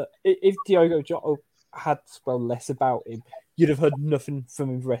 And if Diogo Jota had less about him, you'd have heard nothing from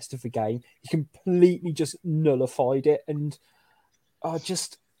him the rest of the game. He completely just nullified it. And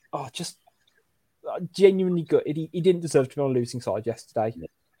genuinely good. He didn't deserve to be on a losing side yesterday,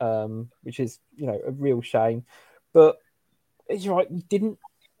 which is a real shame. But you're right, you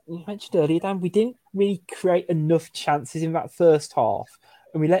mentioned earlier, Dan, we didn't really create enough chances in that first half,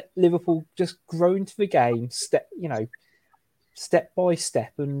 and we let Liverpool just grow into the game step by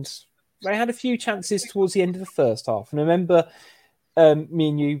step. And they had a few chances towards the end of the first half. And I remember me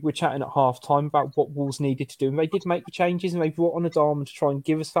and you were chatting at half time about what Wolves needed to do, and they did make the changes, and they brought on Adama to try and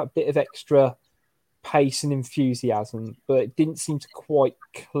give us that bit of extra pace and enthusiasm, but it didn't seem to quite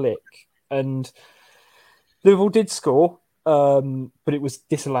click. And Liverpool did score, but it was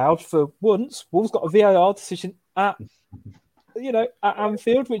disallowed for once. Wolves got a VAR decision at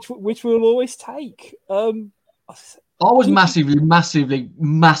Anfield, which we'll always take. I was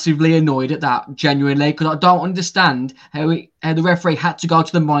massively annoyed at that, genuinely, because I don't understand how the referee had to go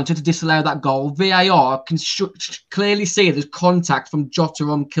to the monitor to disallow that goal. VAR can clearly see there's contact from Jota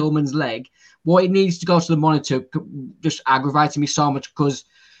on Kilman's leg. What it needs to go to the monitor just aggravated me so much, because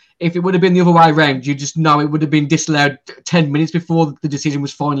if it would have been the other way around, you just know it would have been disallowed 10 minutes before the decision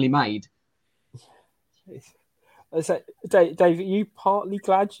was finally made. So, Dave, are you partly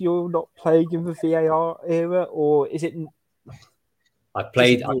glad you're not playing in the VAR era, or is it? I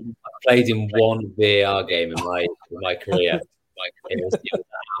played in one VAR game in my career. It was at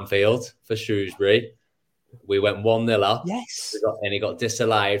Anfield for Shrewsbury. We went 1-0 up. Yes. And he got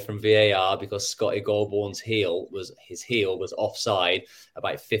disallowed from VAR because Scotty Goldborn's heel was offside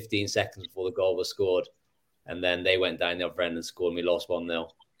about 15 seconds before the goal was scored. And then they went down the other end and scored, and we lost 1-0.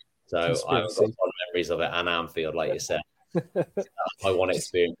 So I've got fond memories of it, and Anfield, like you said. That's my one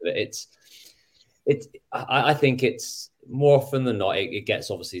experience with it. I think it's more often than not, it gets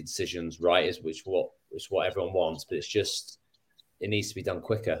obviously decisions right, which what everyone wants, but it needs to be done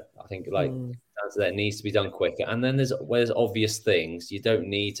quicker. I think that needs to be done quicker. And then there's obvious things, you don't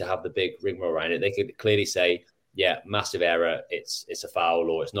need to have the big rigmarole around it. They could clearly say, yeah, massive error, it's a foul,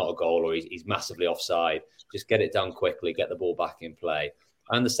 or it's not a goal, or he's massively offside. Just get it done quickly, get the ball back in play.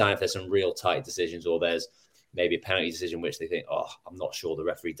 I understand if there's some real tight decisions, or there's maybe a penalty decision which they think, I'm not sure, the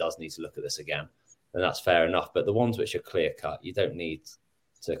referee does need to look at this again, then that's fair enough. But the ones which are clear cut, you don't need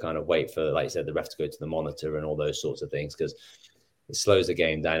to kind of wait for, like you said, the ref to go to the monitor and all those sorts of things, because it slows the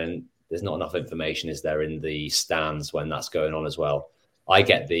game down, and there's not enough information, is there, in the stands when that's going on as well.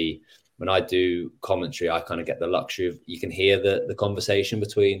 when I do commentary, I kind of get the luxury of you can hear the conversation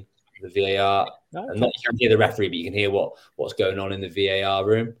between the VAR, and not you can hear the referee, but you can hear what's going on in the VAR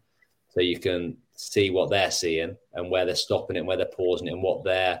room, so you can see what they're seeing and where they're stopping it, and where they're pausing it, and what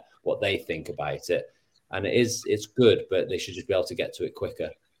they think about it. And it's good, but they should just be able to get to it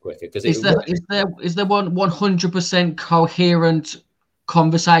quicker. Because is there 100% coherent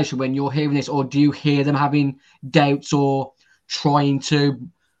conversation when you're hearing this, or do you hear them having doubts or trying to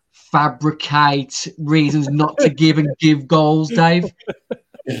fabricate reasons not to give goals, Dave?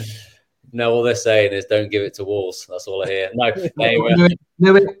 No, all they're saying is don't give it to Wolves. That's all I hear. No,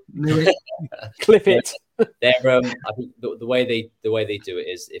 knew it. Clip it. They're I think the way they do it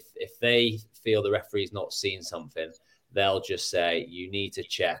is if they feel the referee's not seen something, they'll just say you need to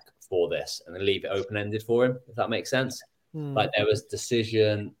check for this, and then leave it open ended for him. If that makes sense. Like there was a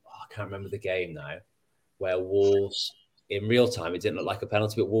decision, I can't remember the game now, where Wolves in real time, it didn't look like a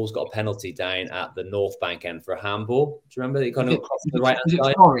penalty, but Wolves got a penalty down at the North Bank end for a handball. Do you remember? They kind of across the right hand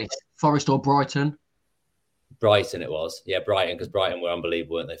side. Forest or Brighton? Brighton it was. Yeah, Brighton, because Brighton were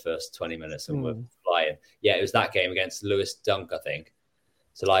unbelievable, weren't they, first 20 minutes and were flying. Yeah, it was that game against Lewis Dunk, I think.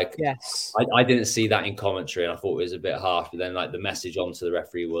 So, like, yes, I didn't see that in commentary, and I thought it was a bit harsh. But then, like, the message onto the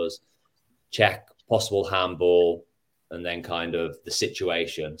referee was check possible handball and then kind of the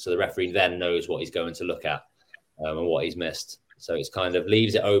situation. So the referee then knows what he's going to look at and what he's missed. So it's kind of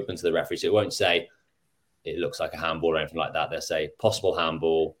leaves it open to the referee. So it won't say it looks like a handball or anything like that. They'll say possible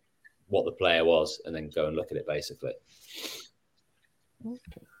handball, what the player was, and then go and look at it, basically.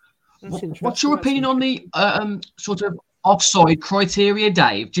 Okay. What's your opinion on the sort of offside criteria,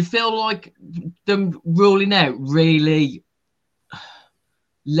 Dave? Do you feel like them ruling out really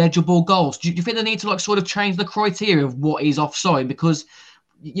legible goals? Do you think they need to like sort of change the criteria of what is offside? Because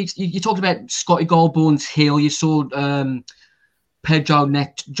you talked about Scotty Goldborn's heel. You saw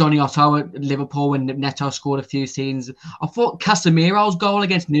Johnny Otto at Liverpool when Neto scored a few scenes. I thought Casemiro's goal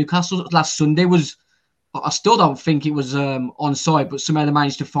against Newcastle last Sunday was. I still don't think it was onside, but somehow they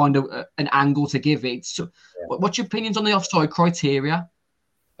managed to find an angle to give it. So, what's your opinions on the offside criteria?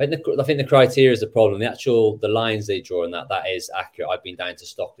 I think the criteria is the problem. The lines they draw and that is accurate. I've been down to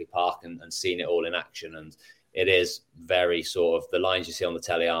Stockley Park and seen it all in action, and it is very sort of the lines you see on the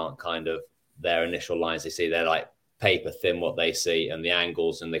telly aren't kind of their initial lines they see. They're like paper thin what they see, and the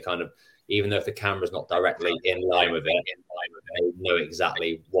angles, and they kind of, even though if the camera's not directly in line with it, they know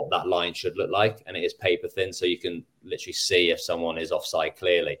exactly what that line should look like, and it is paper thin, so you can literally see if someone is offside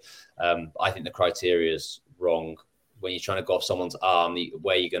clearly. I think the criteria is wrong. When you're trying to go off someone's arm,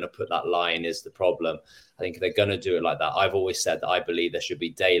 where you're going to put that line is the problem. I think if they're going to do it like that, I've always said that I believe there should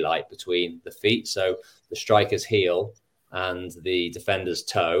be daylight between the feet. So the striker's heel and the defender's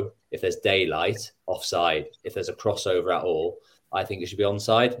toe, if there's daylight, offside. If there's a crossover at all, I think it should be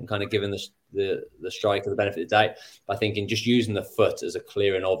onside, and kind of giving the striker the benefit of the doubt. But I think in just using the foot as a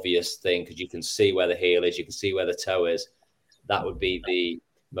clear and obvious thing, because you can see where the heel is, you can see where the toe is, that would be the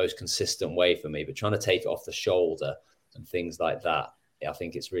most consistent way for me. But trying to take it off the shoulder and things like that, I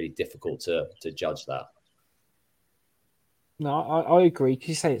think it's really difficult to judge that. No, I agree. Because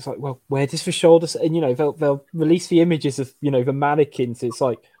you say it's like, well, where does the shoulders? And they'll release the images of the mannequins. It's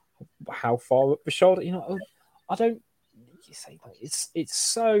like, how far up the shoulder? I don't. You say like it's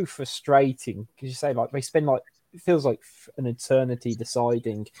so frustrating because you say like they spend like it feels like an eternity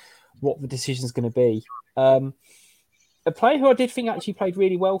deciding what the decision is going to be. A player who I did think actually played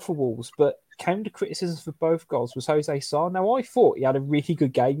really well for Wolves, but came to criticism for both goals was Jose Sarr. Now, I thought he had a really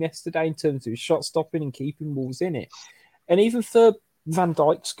good game yesterday in terms of his shot stopping and keeping Wolves in it. And even for Van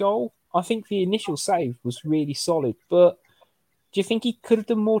Dijk's goal, I think the initial save was really solid. But do you think he could have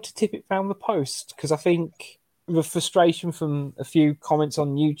done more to tip it round the post? Because I think the frustration from a few comments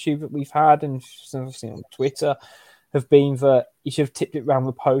on YouTube that we've had and obviously on Twitter have been that he should have tipped it round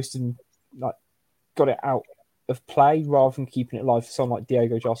the post and like got it out of play rather than keeping it alive for someone like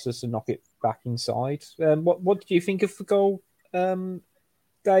Diego Jota to knock it back inside. What did you think of the goal,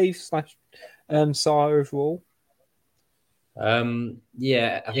 Dave / Sarr overall?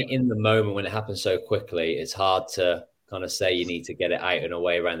 Yeah, I think in the moment when it happens so quickly, it's hard to kind of say you need to get it out and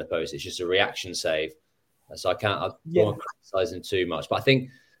away around the post. It's just a reaction save. So I don't want to criticise him too much. But I think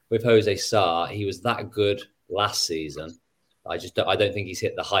with Jose Sarr, he was that good last season. I don't think he's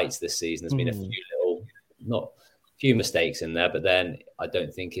hit the heights this season. There's been a few mistakes in there, but then I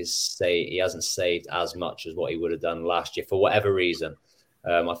don't think he hasn't saved as much as what he would have done last year for whatever reason.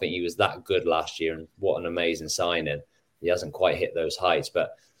 I think he was that good last year, and what an amazing signing. He hasn't quite hit those heights,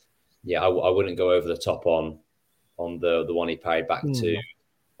 but yeah, I wouldn't go over the top on the one he parried back to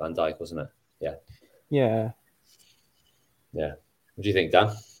Van Dijk, wasn't it? Yeah. Yeah. Yeah. What do you think,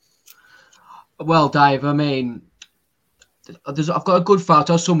 Dan? Well, Dave, I mean, I've got a good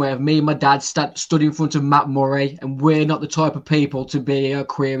photo somewhere of me and my dad stood in front of Matt Murray, and we're not the type of people to be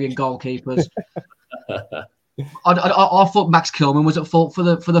querying goalkeepers. I thought Max Kilman was at fault for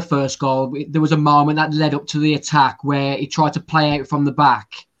the first goal. There was a moment that led up to the attack where he tried to play out from the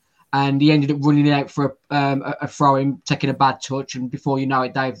back, and he ended up running out for a throw-in, taking a bad touch, and before you know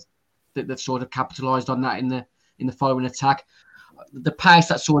it, they've sort of capitalised on that in the following attack. The pace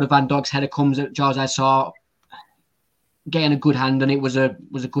that sort of Van Dijk's header comes at Jose Sarr, getting a good hand, and it was a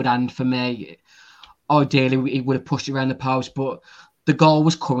good hand for me. Ideally, he would have pushed it around the post, but the goal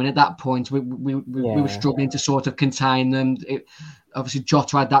was coming at that point. We were struggling to sort of contain them. Obviously,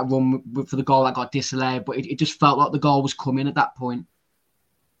 Jota had that run for the goal that got disallowed, but it just felt like the goal was coming at that point.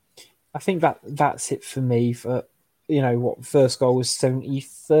 I think that's it for me. For first goal was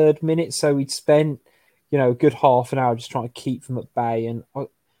 73rd minute, so we'd spent a good half an hour just trying to keep them at bay. And I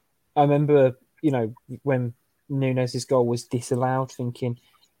remember when Nunez's goal was disallowed, thinking,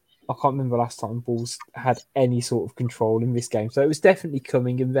 I can't remember last time Bulls had any sort of control in this game. So it was definitely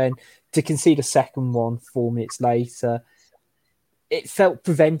coming. And then to concede a second one 4 minutes later, it felt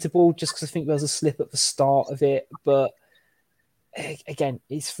preventable just because I think there was a slip at the start of it. But again,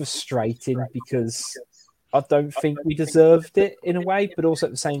 it's frustrating because I don't think we deserved it in a way. But also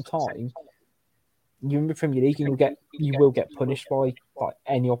at the same time, you're in the Premier League and you will get punished by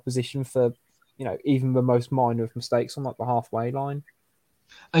any opposition for, even the most minor of mistakes on the halfway line.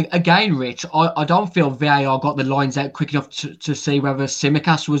 Again, Rich, I don't feel VAR got the lines out quick enough to see whether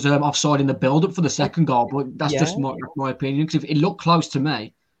Tsimikas was offside in the build-up for the second goal, but that's just my opinion, because it looked close to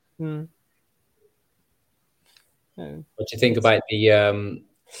me. Mm. What do you think about the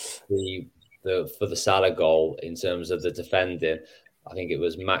for the Salah goal in terms of the defending? I think it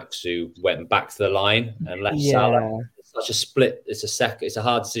was Max who went back to the line and left Salah. It's such a split. It's a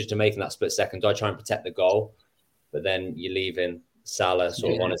hard decision to make in that split second. Do I try and protect the goal? But then you're leaving Salah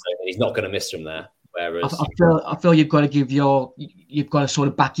sort of on his own. He's not going to miss from there. Whereas I feel you've got to you've got to sort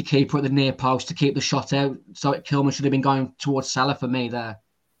of back your keeper at the near post to keep the shot out. So Kilman should have been going towards Salah for me there.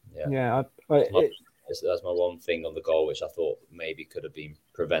 Yeah. That's my one thing on the goal, which I thought maybe could have been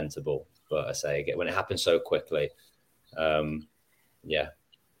preventable. But I say again, when it happened so quickly, there's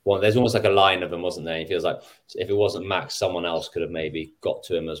almost like a line of them, wasn't there? He feels like if it wasn't Max, someone else could have maybe got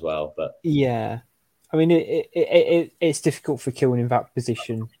to him as well. But I mean, it's difficult for Kilman in that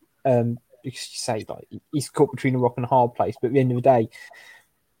position because you say he's caught between a rock and a hard place. But at the end of the day,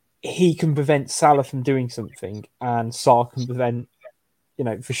 he can prevent Salah from doing something, and Sarr can prevent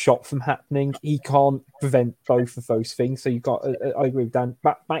the shot from happening. He can't prevent both of those things. So you've got, I agree with Dan,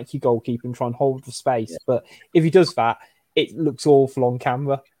 back your goalkeeper and try and hold the space. Yeah. But if he does that, it looks awful on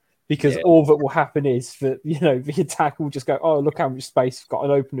camera because all that will happen is that the attacker will just go, oh, look how much space he's got,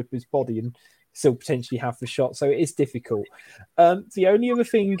 and open up his body and still potentially have the shot. So it is difficult. The only other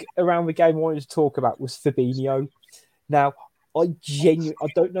thing around the game I wanted to talk about was Fabinho. Now, I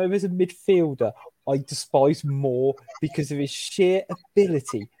don't know if as a midfielder I despise more because of his sheer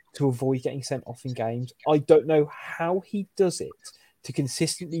ability to avoid getting sent off in games. I don't know how he does it to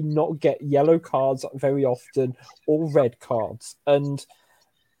consistently not get yellow cards very often or red cards. And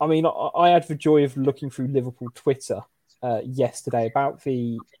I mean, I had the joy of looking through Liverpool Twitter yesterday about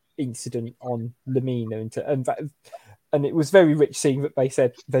the incident on Lemina, and it was very rich seeing that they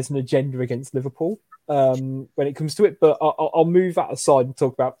said there's an agenda against Liverpool when it comes to it. But I'll move that aside and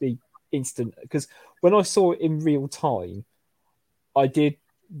talk about the incident, because when I saw it in real time, I did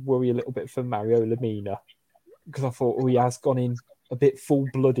worry a little bit for Mario Lemina because I thought, he has gone in a bit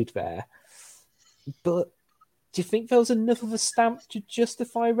full-blooded there. But do you think there was enough of a stamp to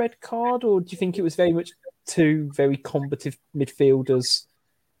justify a red card, or do you think it was very much two very combative midfielders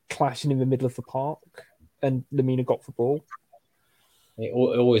clashing in the middle of the park and Lemina got the ball? It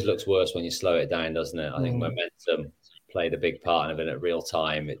always looks worse when you slow it down, doesn't it? I think momentum played a big part, and in at real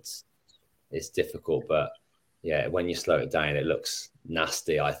time, it's difficult. But yeah, when you slow it down, it looks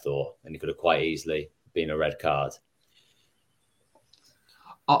nasty, I thought, and it could have quite easily been a red card.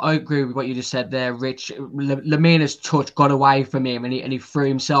 I agree with what you just said there, Rich. Lemina's touch got away from him, and he threw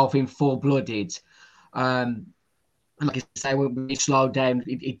himself in full-blooded. Like I say, when we slowed down,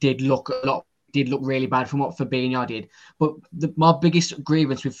 it did look really bad from what Fabinho did. But my biggest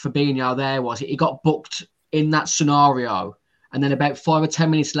grievance with Fabinho there was he got booked in that scenario, and then about 5 or 10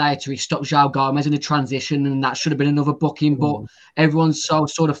 minutes later, he stopped João Gomez in the transition, and that should have been another booking. But everyone's so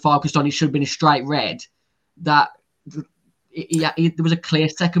sort of focused on it should have been a straight red that there was a clear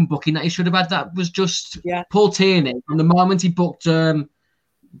second booking that he should have had. That was just Paul Tierney. From the moment he booked Bajotic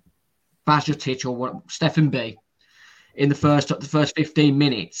or Stefan B, in the first 15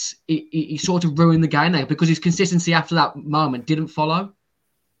 minutes, he sort of ruined the game there because his consistency after that moment didn't follow.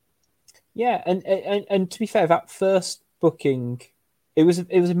 Yeah, and to be fair, that first booking, it was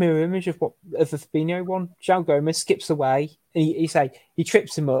a mirror image of the Fabinho one. João Gomez skips away, and he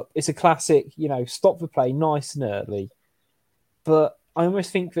trips him up. It's a classic, stop the play nice and early. But I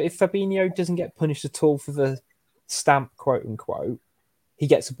almost think that if Fabinho doesn't get punished at all for the stamp, quote unquote, he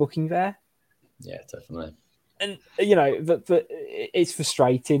gets a booking there. Yeah, definitely. And but it's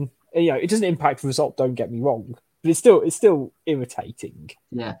frustrating. It doesn't impact the result. Don't get me wrong, but it's still irritating.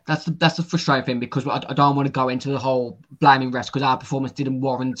 Yeah, that's the frustrating thing because I don't want to go into the whole blaming refs because our performance didn't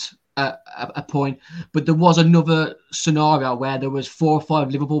warrant a point. But there was another scenario where there was 4 or 5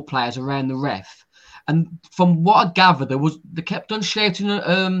 Liverpool players around the ref, and from what I gather, they kept on shouting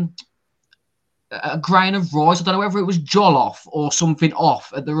a grain of rice. I don't know whether it was Jollof or something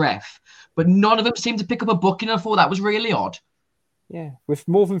off at the ref. But none of them seemed to pick up a booking. I thought that was really odd. Yeah, with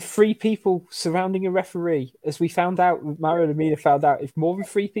more than 3 people surrounding a referee, as we found out, Mario and Amina found out, if more than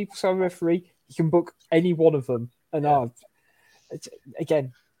 3 people surround a referee, you can book any one of them. And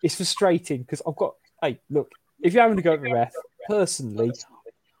again, it's frustrating because look, if you're having to go to the ref, personally,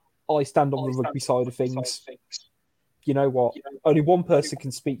 I stand on the rugby side of things. You know what? Only one person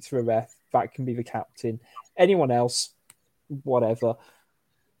can speak to a ref. That can be the captain. Anyone else, whatever.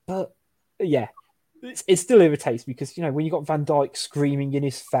 But yeah, it still irritates me because when you got Van Dijk screaming in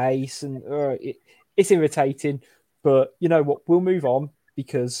his face and it's irritating. But you know what? We'll move on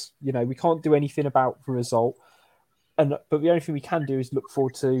because we can't do anything about the result. But the only thing we can do is look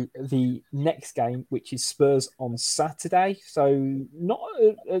forward to the next game, which is Spurs on Saturday. So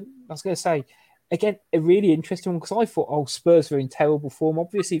I was going to say again a really interesting one because I thought Spurs were in terrible form.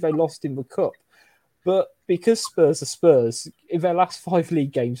 Obviously they lost in the cup. But because Spurs are Spurs, in their last 5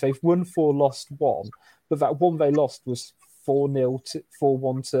 league games, they've won 4, lost 1. But that one they lost was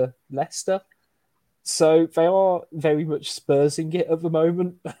 4-1 to Leicester. So they are very much Spursing it at the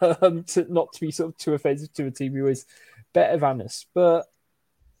moment, not to be sort of too offensive to a team who is better than us. But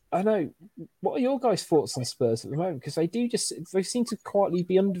I know, what are your guys' thoughts on Spurs at the moment? Because they seem to quietly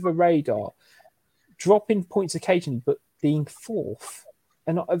be under the radar, dropping points occasionally, but being 4th.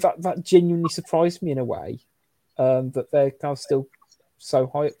 And that genuinely surprised me in a way that they're kind of still so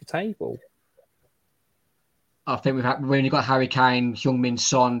high up the table. I think when you've got Harry Kane, Heung-min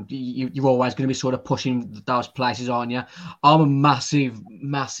Son, you're always going to be sort of pushing those places, aren't you? I'm a massive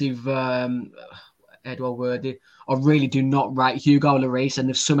Edward Worthy. I really do not rate Hugo Lloris, and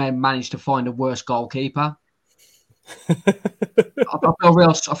they've somehow managed to find a worse goalkeeper.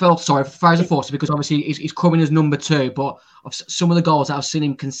 I feel sorry for Fraser Forster because obviously he's coming as number 2, but some of the goals that I've seen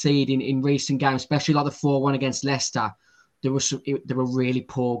him concede in recent games, especially like the 4-1 against Leicester, there were really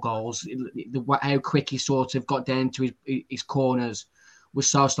poor goals. How quick he sort of got down to his corners was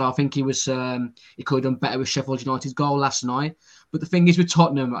so slow. I think he could have done better with Sheffield United's goal last night. But the thing is with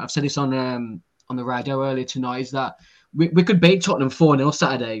Tottenham, I've said this on the radio earlier tonight, is that we could beat Tottenham 4-0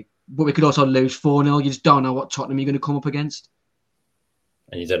 Saturday, but we could also lose 4-0. You just don't know what Tottenham you're going to come up against.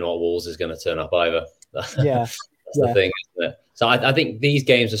 And you don't know what Wolves is going to turn up either. Yeah. That's the thing, isn't it? So I think these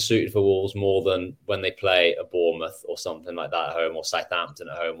games are suited for Wolves more than when they play a Bournemouth or something like that at home, or Southampton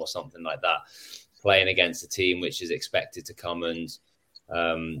at home or something like that. Playing against a team which is expected to come and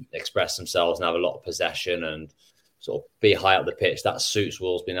express themselves and have a lot of possession and sort of be high up the pitch. That suits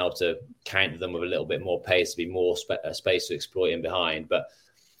Wolves, being able to counter them with a little bit more pace, to be more space to exploit in behind. But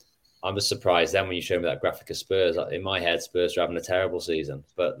I was surprised then when you showed me that graphic of Spurs. In my head, Spurs are having a terrible season,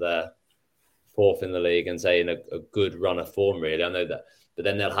 but they're 4th in the league and saying a good run of form, really. I know that. But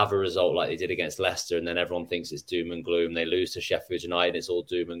then they'll have a result like they did against Leicester, and then everyone thinks it's doom and gloom. They lose to Sheffield United, it's all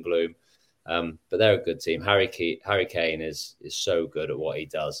doom and gloom. But they're a good team. Harry Kane is so good at what he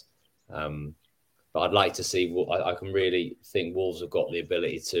does. But I'd like to see. I can really think Wolves have got the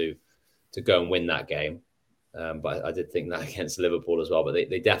ability to go and win that game. But I did think that against Liverpool as well. But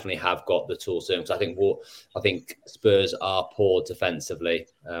they definitely have got the tools to. Because I think Spurs are poor defensively.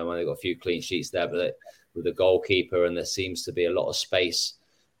 When they've got a few clean sheets there, but with the goalkeeper, and there seems to be a lot of space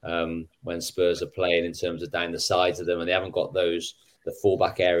when Spurs are playing in terms of down the sides of them, and they haven't got the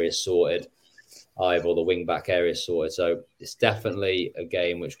fullback areas sorted either, or the wing back areas sorted. So it's definitely a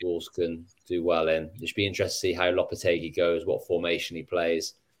game which Wolves can do well in. It should be interesting to see how Lopetegui goes, what formation he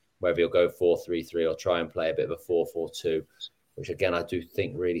plays, whether he'll go 4-3-3 or try and play a bit of a 4-4-2, which again I do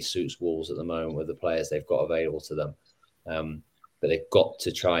think really suits Wolves at the moment with the players they've got available to them. But they've got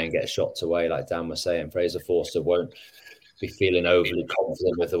to try and get shots away, like Dan was saying. Fraser Forster won't be feeling overly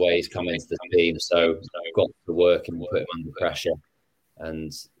confident with the way he's come into the team, so got to work and put him under pressure.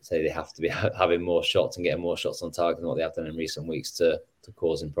 and say they have to be having more shots and getting more shots on target than what they have done in recent weeks to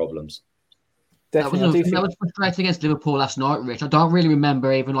causing problems. Definitely. That was frustrating against Liverpool last night, Rich. I don't really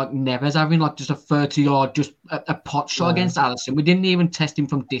remember even like Neves having like just a 30-yard, just a pot shot against Alisson. We didn't even test him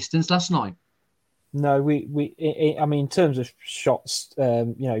from distance last night. No, I mean, in terms of shots,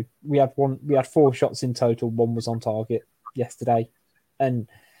 we had 4 shots in total. 1 was on target yesterday, and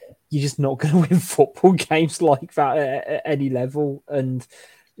you're just not going to win football games like that at any level. And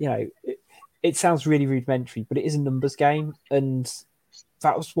it sounds really rudimentary, but it is a numbers game, and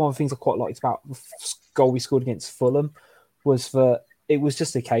that was one of the things I quite liked about the goal we scored against Fulham, was that it was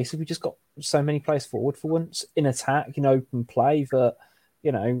just a case of we just got so many players forward for once in attack, in open play, that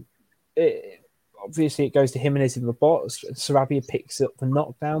obviously it goes to Jimenez in the box. Sarabia picks up the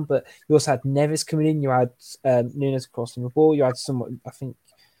knockdown, but you also had Neves coming in. You had Nunes crossing the ball. You had someone, I think,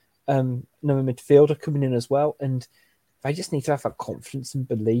 another midfielder coming in as well, and they just need to have that confidence and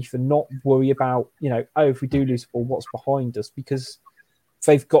belief and not worry about, if we do lose the ball, what's behind us, because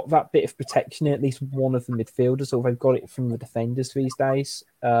they've got that bit of protection in at least one of the midfielders, or they've got it from the defenders these days.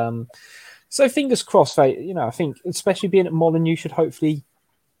 So fingers crossed. I think, especially being at Molineux, should hopefully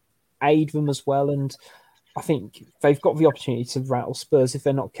aid them as well. And I think they've got the opportunity to rattle Spurs if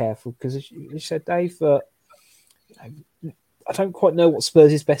they're not careful, because as you said, Dave, I don't quite know what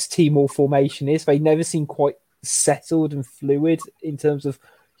Spurs' best team or formation is. They never seem quite settled and fluid in terms of,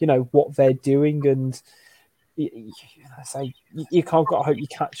 what they're doing. And you can't got to hope you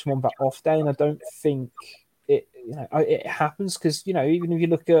catch them on that off day. And I don't think it happens, because, even if you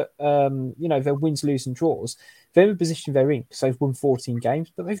look at, their wins, lose and draws, they're in the position they're in because they've won 14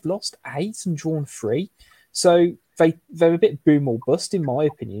 games, but they've lost 8 and drawn 3. So they're a bit boom or bust, in my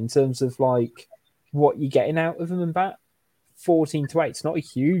opinion, in terms of like what you're getting out of them. And that 14-8, it's not a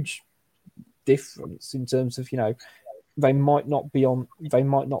huge difference in terms of, they might not be on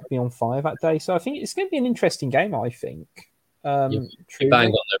fire that day. So I think it's going to be an interesting game, I think. You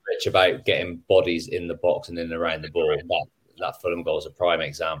bang on the Rich about getting bodies in the box and in and around the ball. That Fulham goal is a prime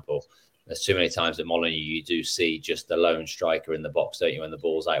example. There's too many times at Molineux you do see just the lone striker in the box, don't you, when the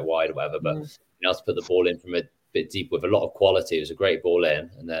ball's out wide or whatever. But to put the ball in from a bit deep with a lot of quality. It was a great ball in.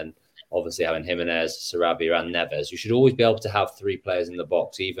 And then obviously having Jimenez, Sarabia and Neves, you should always be able to have 3 players in the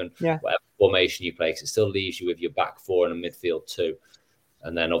box, even whatever formation you play, because it still leaves you with your back 4 and a midfield 2.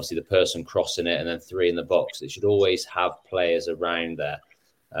 And then obviously the person crossing it and then 3 in the box. It should always have players around there.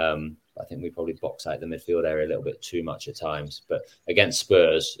 I think we probably box out the midfield area a little bit too much at times. But against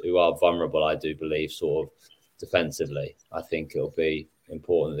Spurs, who are vulnerable, I do believe, sort of defensively, I think it'll be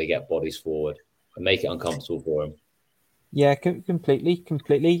important that they get bodies forward and make it uncomfortable for them. Yeah, completely.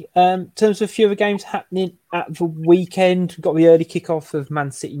 In terms of a few other games happening at the weekend, we've got the early kickoff of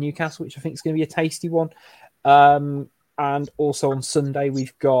Man City Newcastle, which I think is going to be a tasty one. And also on Sunday,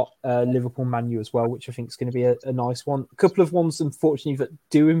 we've got Liverpool Man U as well, which I think is going to be a nice one. A couple of ones, unfortunately, that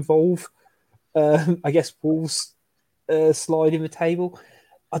do involve, I guess, Wolves sliding the table.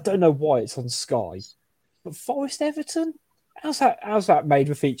 I don't know why it's on Sky, but Forest Everton, how's that made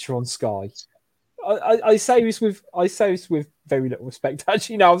a feature on Sky? I say this with very little respect.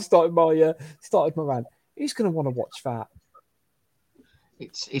 Actually, now I've started my rant. Who's going to want to watch that?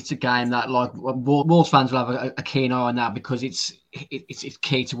 It's a game that, like, Wolves fans will have a keen eye on that, because it's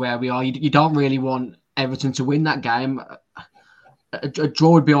key to where we are. You don't really want Everton to win that game. A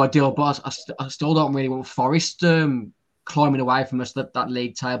draw would be ideal, but I still don't really want Forest climbing away from us. That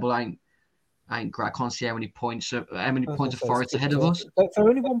league table ain't great. I can't see how many points of Forest ahead of us. They're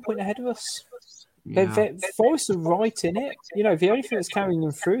only 1 point ahead of us. Yeah. Forest are right in it. The only thing that's carrying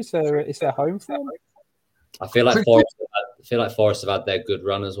them through is their home form. I feel like Forest have had their good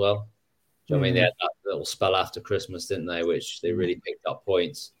run as well. Do you know what I mean? They had that little spell after Christmas, didn't they? Which they really picked up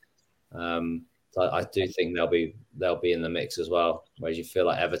points. So I do think they'll be in the mix as well. Whereas you feel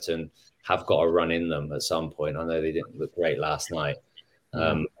like Everton have got a run in them at some point. I know they didn't look great last night,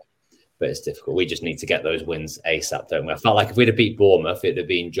 but it's difficult. We just need to get those wins ASAP, don't we? I felt like if we'd have beat Bournemouth, it'd have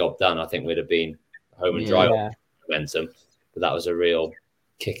been job done. I think we'd have been home and dry on momentum. But that was a real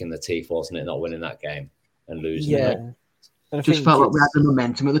kick in the teeth, wasn't it? Not winning that game and losing it. It just felt like we had the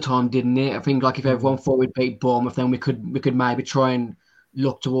momentum at the time, didn't it? I think like if everyone thought we'd beat Bournemouth, then we could maybe try and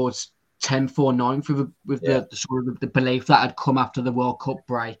look towards 10th or 9th with the sort of the belief that had come after the World Cup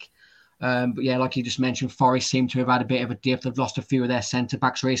break. But yeah, like you just mentioned, Forest seem to have had a bit of a dip. They've lost a few of their centre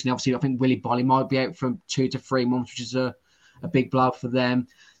backs recently. Obviously, I think Willy Bolly might be out from 2 to 3 months, which is a big blow for them.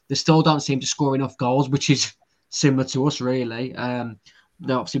 They still don't seem to score enough goals, which is similar to us, really.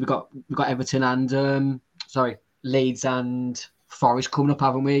 Obviously we've got Everton and Leeds and Forest coming up,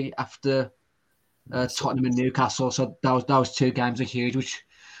 haven't we? After Tottenham and Newcastle. So those 2 games are huge, which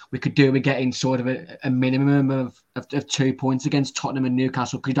we could do with getting sort of a minimum of 2 points against Tottenham and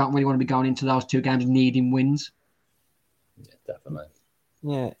Newcastle, because you don't really want to be going into those 2 games needing wins. Yeah, definitely.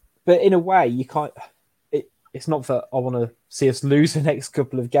 Yeah, but in a way, you can't. It's not that I want to see us lose the next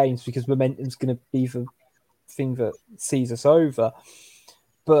couple of games, because momentum's going to be the thing that sees us over.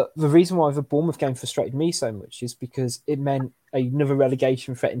 But the reason why the Bournemouth game frustrated me so much is because it meant another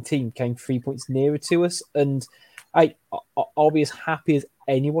relegation threatened team came 3 points nearer to us. And I'll be as happy as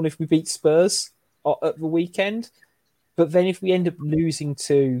anyone if we beat Spurs at the weekend. But then if we end up losing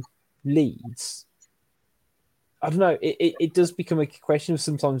to Leeds, I don't know, it does become a question of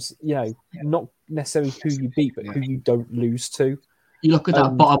sometimes, not necessarily who you beat, but who you don't lose to. You look at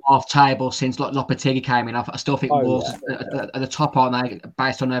that bottom half table since Lopetegui came in. I still think Wolves at the top, aren't they?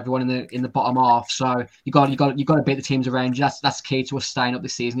 Based on everyone in the bottom half. So you got to beat the teams around you. That's key to us staying up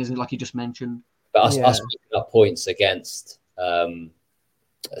this season, isn't it? Like you just mentioned. But us picking up points against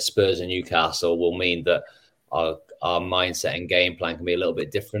Spurs and Newcastle will mean that our mindset and game plan can be a little bit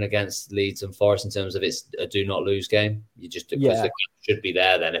different against Leeds and Forest in terms of it's a do not lose game. Because the game should be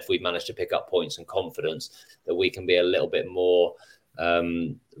there. Then if we manage to pick up points and confidence, that we can be a little bit more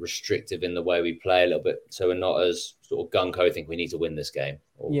restrictive in the way we play a little bit, so we're not as sort of gung-ho think we need to win this game,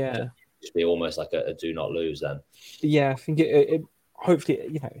 or just be almost like a do not lose then. I think it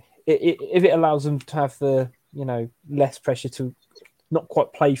hopefully if it allows them to have the less pressure to not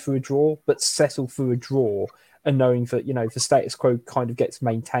quite play for a draw but settle for a draw, and knowing that the status quo kind of gets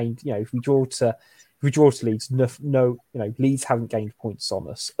maintained. If we draw to Leeds, Leeds haven't gained points on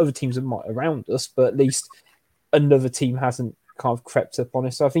us. Other teams are might around us, but at least another team hasn't kind of crept up on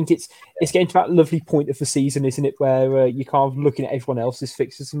us. So I think it's getting to that lovely point of the season, isn't it, where you're kind of looking at everyone else's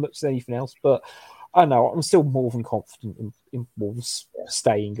fixtures as much as anything else. But I know I'm still more than confident in Wolves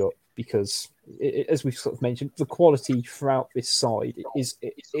staying up, because as we've sort of mentioned, the quality throughout this side is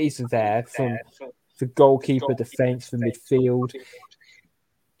there, from the goalkeeper, defence, the midfield,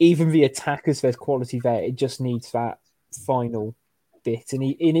 even the attackers. There's quality there. It just needs that final bit. And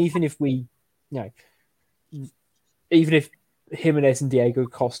even if we, even if Jimenez and Diego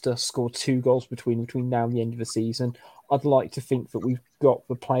Costa score 2 goals between now and the end of the season, I'd like to think that we've got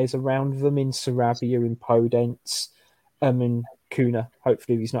the players around them in Sarabia, in Podence, and Kuna,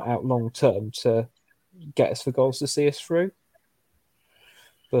 hopefully he's not out long term, to get us the goals to see us through.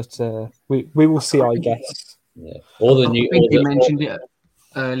 But we will see, I guess. Yeah. You mentioned it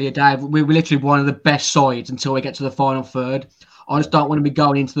earlier, Dave. We're literally one of the best sides until we get to the final third. I just don't want to be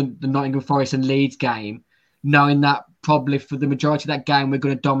going into the Nottingham Forest and Leeds game knowing that probably for the majority of that game we're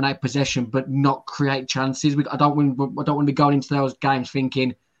going to dominate possession but not create chances. I don't want to be going into those games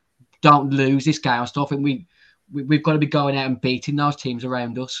thinking don't lose this game. I still think we've got to be going out and beating those teams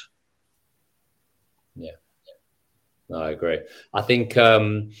around us. Yeah. No, I agree. I think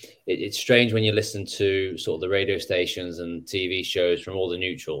it's strange when you listen to sort of the radio stations and TV shows from all the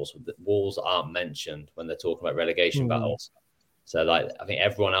neutrals. The Wolves aren't mentioned when they're talking about relegation battles. So, I think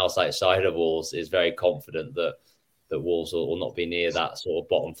everyone else outside of Wolves is very confident that Wolves will not be near that sort of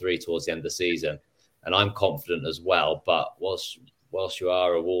bottom 3 towards the end of the season. And I'm confident as well. But whilst you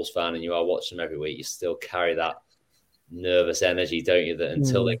are a Wolves fan and you are watching them every week, you still carry that nervous energy, don't you? That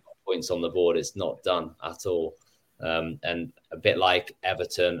until they got points on the board, it's not done at all. And a bit like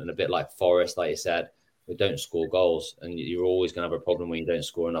Everton and a bit like Forest, like you said, we don't score goals. And you're always going to have a problem when you don't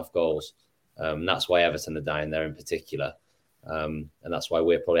score enough goals. That's why Everton are down there in particular. And that's why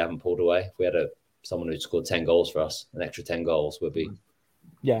we probably haven't pulled away. If we had someone who scored 10 goals for us, an extra 10 goals, would be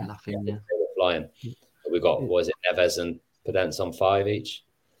nothing. We're flying. But we've got Neves and Podence on 5 each.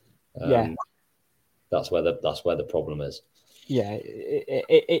 That's where the problem is. Yeah,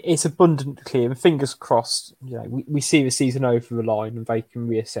 it's abundantly clear. And fingers crossed, we see the season over the line and they can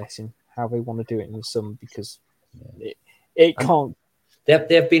reassess in how they want to do it in the summer, because it can't.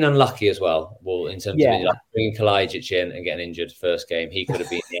 They've been unlucky as well. Well, in terms of bringing Kalajic in and getting injured first game, he could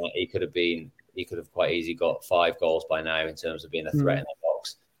have quite easily got 5 goals by now in terms of being a threat in the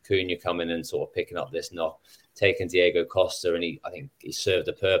box. Cunha coming and sort of picking up this knock, taking Diego Costa, and I think he served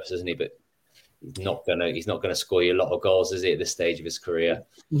a purpose, isn't he? But he's not gonna score you a lot of goals, is he, at this stage of his career?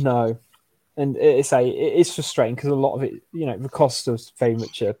 No, and it's frustrating because a lot of it, the Costa's very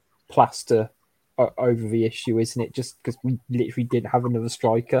much a plaster over the issue, isn't it? Just because we literally didn't have another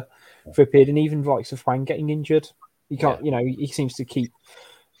striker for a period, and even likes of Hwang getting injured, he can't. He seems to keep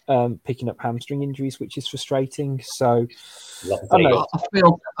picking up hamstring injuries, which is frustrating. So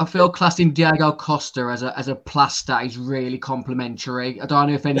I feel classing Diego Costa as a plaster is really complimentary. I don't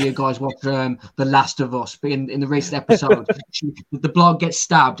know if any of you guys watched The Last of Us, but in the recent episode, the bloke gets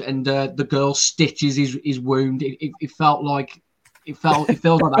stabbed and the girl stitches his wound. It felt like it feels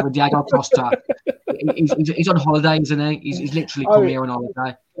like that with Diego Costa. He's on holiday, isn't he? He's literally come here on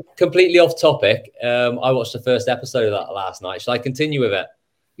holiday. Completely off topic. I watched the first episode of that last night. Shall I continue with it?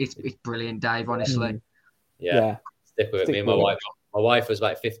 It's brilliant, Dave. Honestly, yeah. Stick with it. Me and my wife. My wife was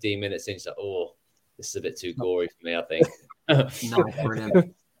about 15 minutes in. She's like, "Oh, this is a bit too gory for me." I think. No,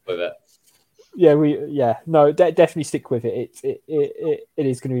 brilliant. With it. Yeah, definitely stick with it. It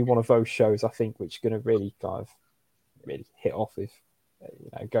is going to be one of those shows, I think, which are going to really kind of really hit off with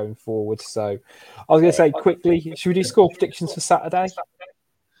going forward. So I was going to say quickly, should we do score predictions for Saturday?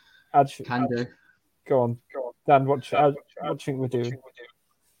 Can do. Go on, Dan. What do you think we're doing?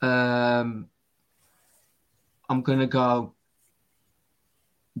 I'm gonna go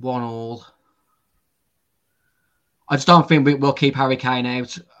 1-1. I just don't think we'll keep Harry Kane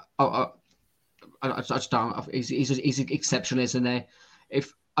out. I just don't. He's exceptional, isn't he?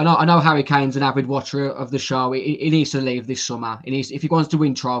 I know Harry Kane's an avid watcher of the show. He needs to leave this summer. If he wants to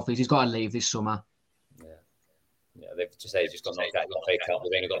win trophies, he's got to leave this summer. Yeah, they've just got knocked out of the FA Cup.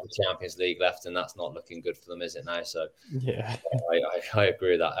 They've only got the Champions League left, and that's not looking good for them, is it now? So yeah, I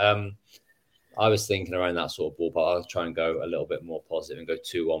agree with that. I was thinking around that sort of ballpark. I'll try and go a little bit more positive and go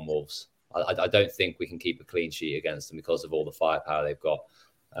 2-1 Wolves. I don't think we can keep a clean sheet against them because of all the firepower they've got.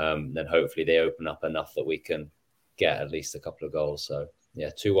 Then hopefully they open up enough that we can get at least a couple of goals. So yeah,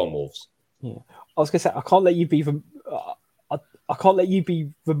 2-1 Wolves. Yeah, I was going to say I can't let you be I can't let you be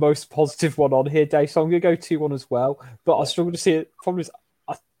the most positive one on here, Dave. So I'm going to go 2-1 as well. But I struggle to see it. Problem is,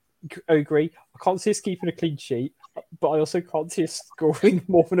 I agree. I can't see us keeping a clean sheet, but I also can't see us scoring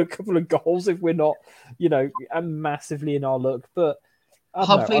more than a couple of goals if we're not, massively in our luck. But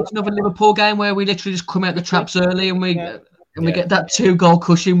hopefully it's another Liverpool game where we literally just come out the traps early and we get that 2-goal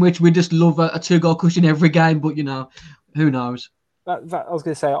cushion, which we just love a 2-goal cushion every game. But who knows? That I was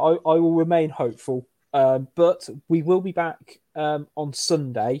going to say I will remain hopeful. But we will be back on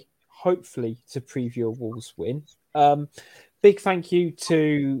Sunday, hopefully, to preview a Wolves win. Big thank you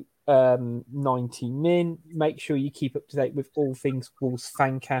to 90 Min. Make sure you keep up to date with all things Wolves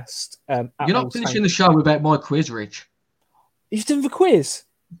Fancast. You're not finishing the show without my quiz, Rich. You've done the quiz.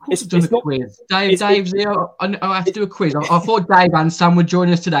 It's done the quiz. Dave's here. I have to do a quiz. I thought Dave and Sam would join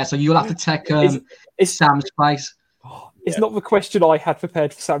us today, so you'll have to take Sam's place. It's not the question I had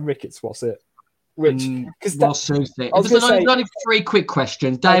prepared for Sam Ricketts, was it? Rich, because there's only 3 quick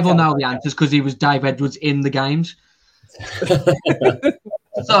questions. Dave will know the answers because he was Dave Edwards in the games.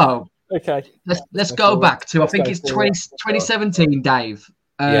 So let's go back to it's 2017, Dave.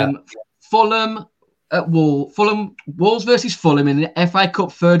 Fulham at Wolves versus Fulham in the FA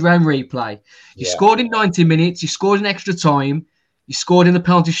Cup third round replay. You scored in 90 minutes. You scored in extra time. You scored in the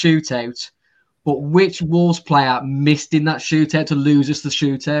penalty shootout. But which Wolves player missed in that shootout to lose us the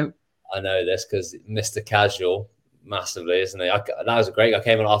shootout? I know this because Mr. Casual massively, isn't he? That was a great. I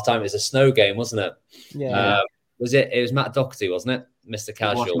came on half time. It was a snow game, wasn't it? Yeah. Was it? It was Matt Doherty, wasn't it? Mr.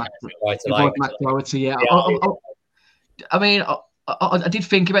 Casual. It was Matt Doherty. Yeah. I mean, I did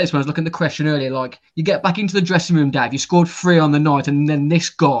think about this when I was looking at the question earlier. Like, you get back into the dressing room, Dave. You scored 3 on the night, and then this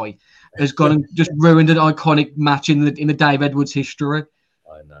guy has gone and just ruined an iconic match in the Dave Edwards history.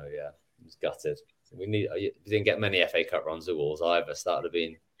 I know. Yeah, I was gutted. We didn't get many FA Cup runs at Wolves either. Started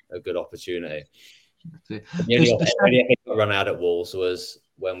being a good opportunity. The only FA Cup run out at Wolves was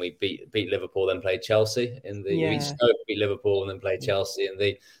when we beat Liverpool, then played Chelsea in the we beat Liverpool and then played Chelsea in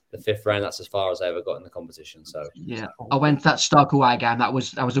the 5th round. That's as far as I ever got in the competition. So I went to that Stoke away game. That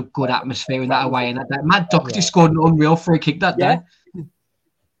was a good atmosphere in that away. And that Matt Doherty scored an unreal free kick that day.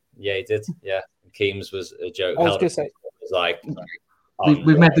 Yeah, he did. Yeah, Keems was a joke. I was going to say, it was like.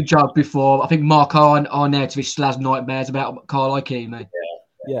 We've made the joke before. I think Mark Arnautovic still has nightmares about Carl Ikeme.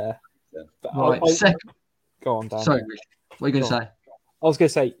 Yeah. Right. Second. Go on, Dan. Sorry, what are you going to say? I was going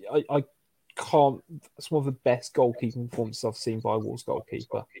to say, I can't. It's one of the best goalkeeping performances I've seen by a Wolves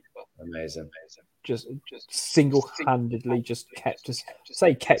goalkeeper. Amazing. Just single-handedly kept us in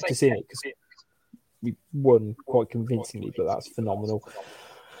it because we won quite convincingly, but that's phenomenal.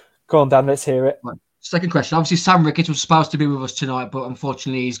 Go on, Dan. Let's hear it. Right. Second question. Obviously, Sam Ricketts was supposed to be with us tonight, but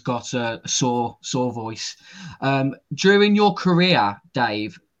unfortunately, he's got a sore voice. During your career,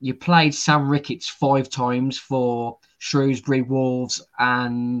 Dave, you played Sam Ricketts 5 times for Shrewsbury, Wolves,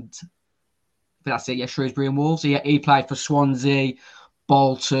 and that's it. Yeah, Shrewsbury and Wolves. He played for Swansea,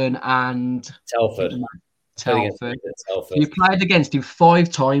 Bolton, and Telford. Telford. You played against him 5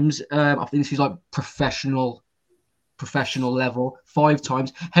 times. I think this is like professional level. 5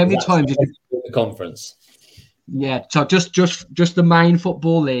 times. How many times did you the conference? Yeah, so just the main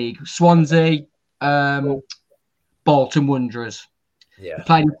football league. Swansea, Bolton Wanderers. Yeah. You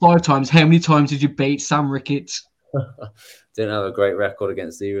played him 5 times. How many times did you beat Sam Ricketts? Didn't have a great record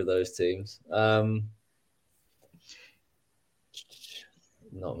against either of those teams. Not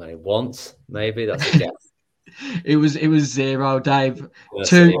many. Once, maybe. That's a guess. It was 0, Dave.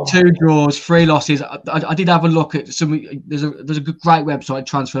 Two draws, 3 losses. I did have a look at some. There's a great website,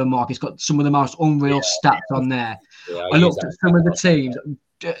 Transfermarkt. It's got some of the most unreal stats on there. Yeah, I looked at some of the teams.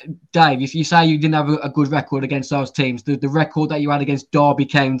 Dave, if you say you didn't have a good record against those teams, the record that you had against Derby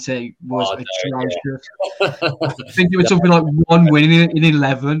County was atrocious. I think it was something like 1 win in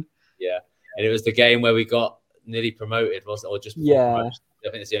 11. Yeah, and it was the game where we got nearly promoted, wasn't it? Or just promotion. I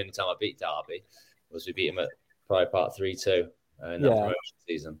think it's the only time I beat Derby. Was we beat him at Pride Park 3-2 in that promotion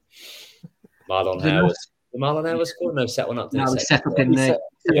season. Marlon Hare was scored. No, set one up. No, set up, didn't they?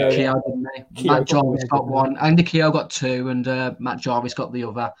 Keogh, didn't they? Matt Jarvis got 1. Andy Keogh got 2, and Matt Jarvis got the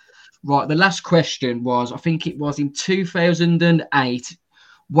other. Right, the last question was, I think it was in 2008,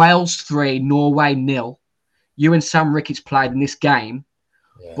 Wales 3, Norway 0. You and Sam Ricketts played in this game,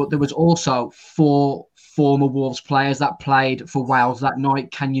 but there was also 4 former Wolves players that played for Wales that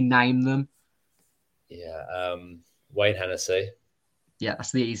night. Can you name them? Yeah, Wayne Hennessy. Yeah,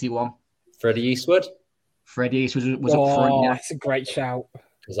 that's the easy one. Freddie Eastwood. Freddie Eastwood was up front. Yeah, that's a great shout.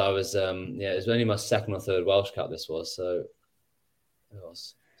 Because I was, it was only my 2nd or 3rd Welsh Cup. This was so. It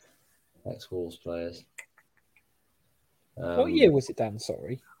was ex-Wolves players. What year was it, Dan?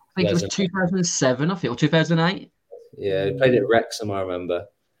 Sorry, I think it was 2007. I feel 2008. Yeah, he played at Wrexham. I remember.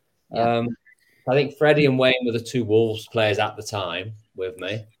 Yeah. I think Freddie and Wayne were the 2 Wolves players at the time with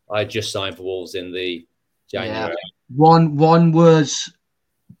me. I just signed for Wolves in the January. Yeah. One was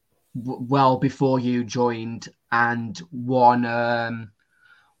well before you joined, and one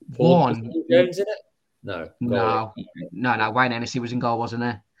Jones in it? No. Wayne Hennessy was in goal, wasn't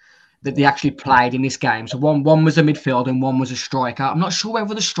he? That they actually played in this game. So one was a midfielder and one was a striker. I'm not sure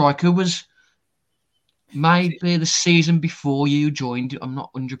whether the striker was maybe the season before you joined. I'm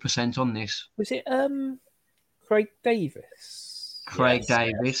not 100% on this. Was it Craig Davis? Craig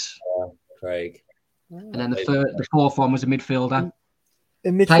Davis. Craig. And then the 4th one was a midfielder.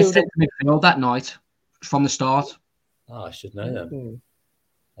 Played centre midfield that night from the start. Oh, I should know them.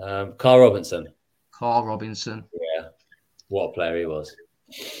 Carl Robinson. Yeah. What a player he was.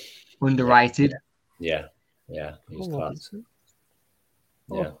 Underrated. Yeah. He was class.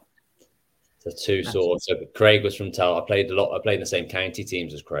 Yeah. The 2 swords. So Craig was from Telford. I played in the same county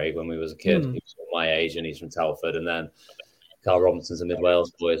teams as Craig when we was a kid. He was my age and he's from Telford. And then Carl Robinson's a Mid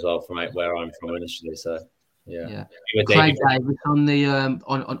Wales boy as well, from where I'm from initially. So yeah. Craig Davis on the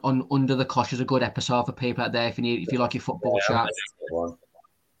on Under the Cosh is a good episode for people out there if you like your football chat.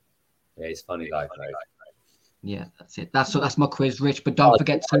 Yeah, he's a funny guy, Craig. Yeah, that's it. That's my quiz, Rich. But don't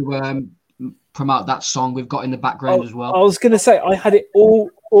forget to promote that song we've got in the background as well. I was going to say I had it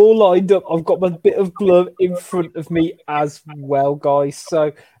all lined up. I've got my bit of glove in front of me as well, guys.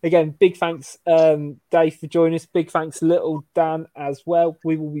 So again, big thanks, Dave, for joining us. Big thanks, little Dan, as well.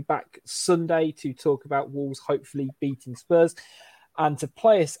 We will be back Sunday to talk about Wolves hopefully beating Spurs. And to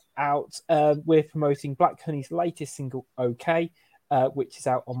play us out, we're promoting Black Honey's latest single, OK, which is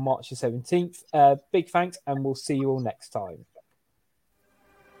out on March the 17th. Big thanks, and we'll see you all next time.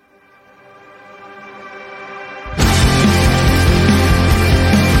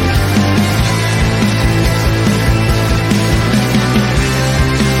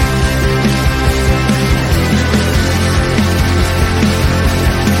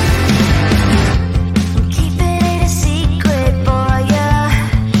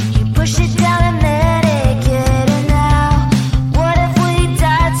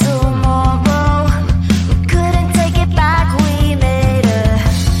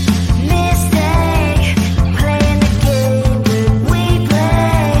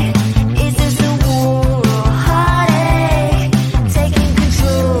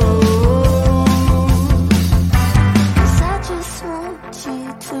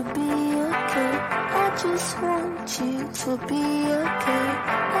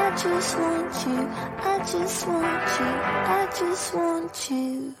 I just want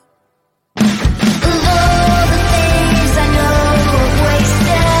you.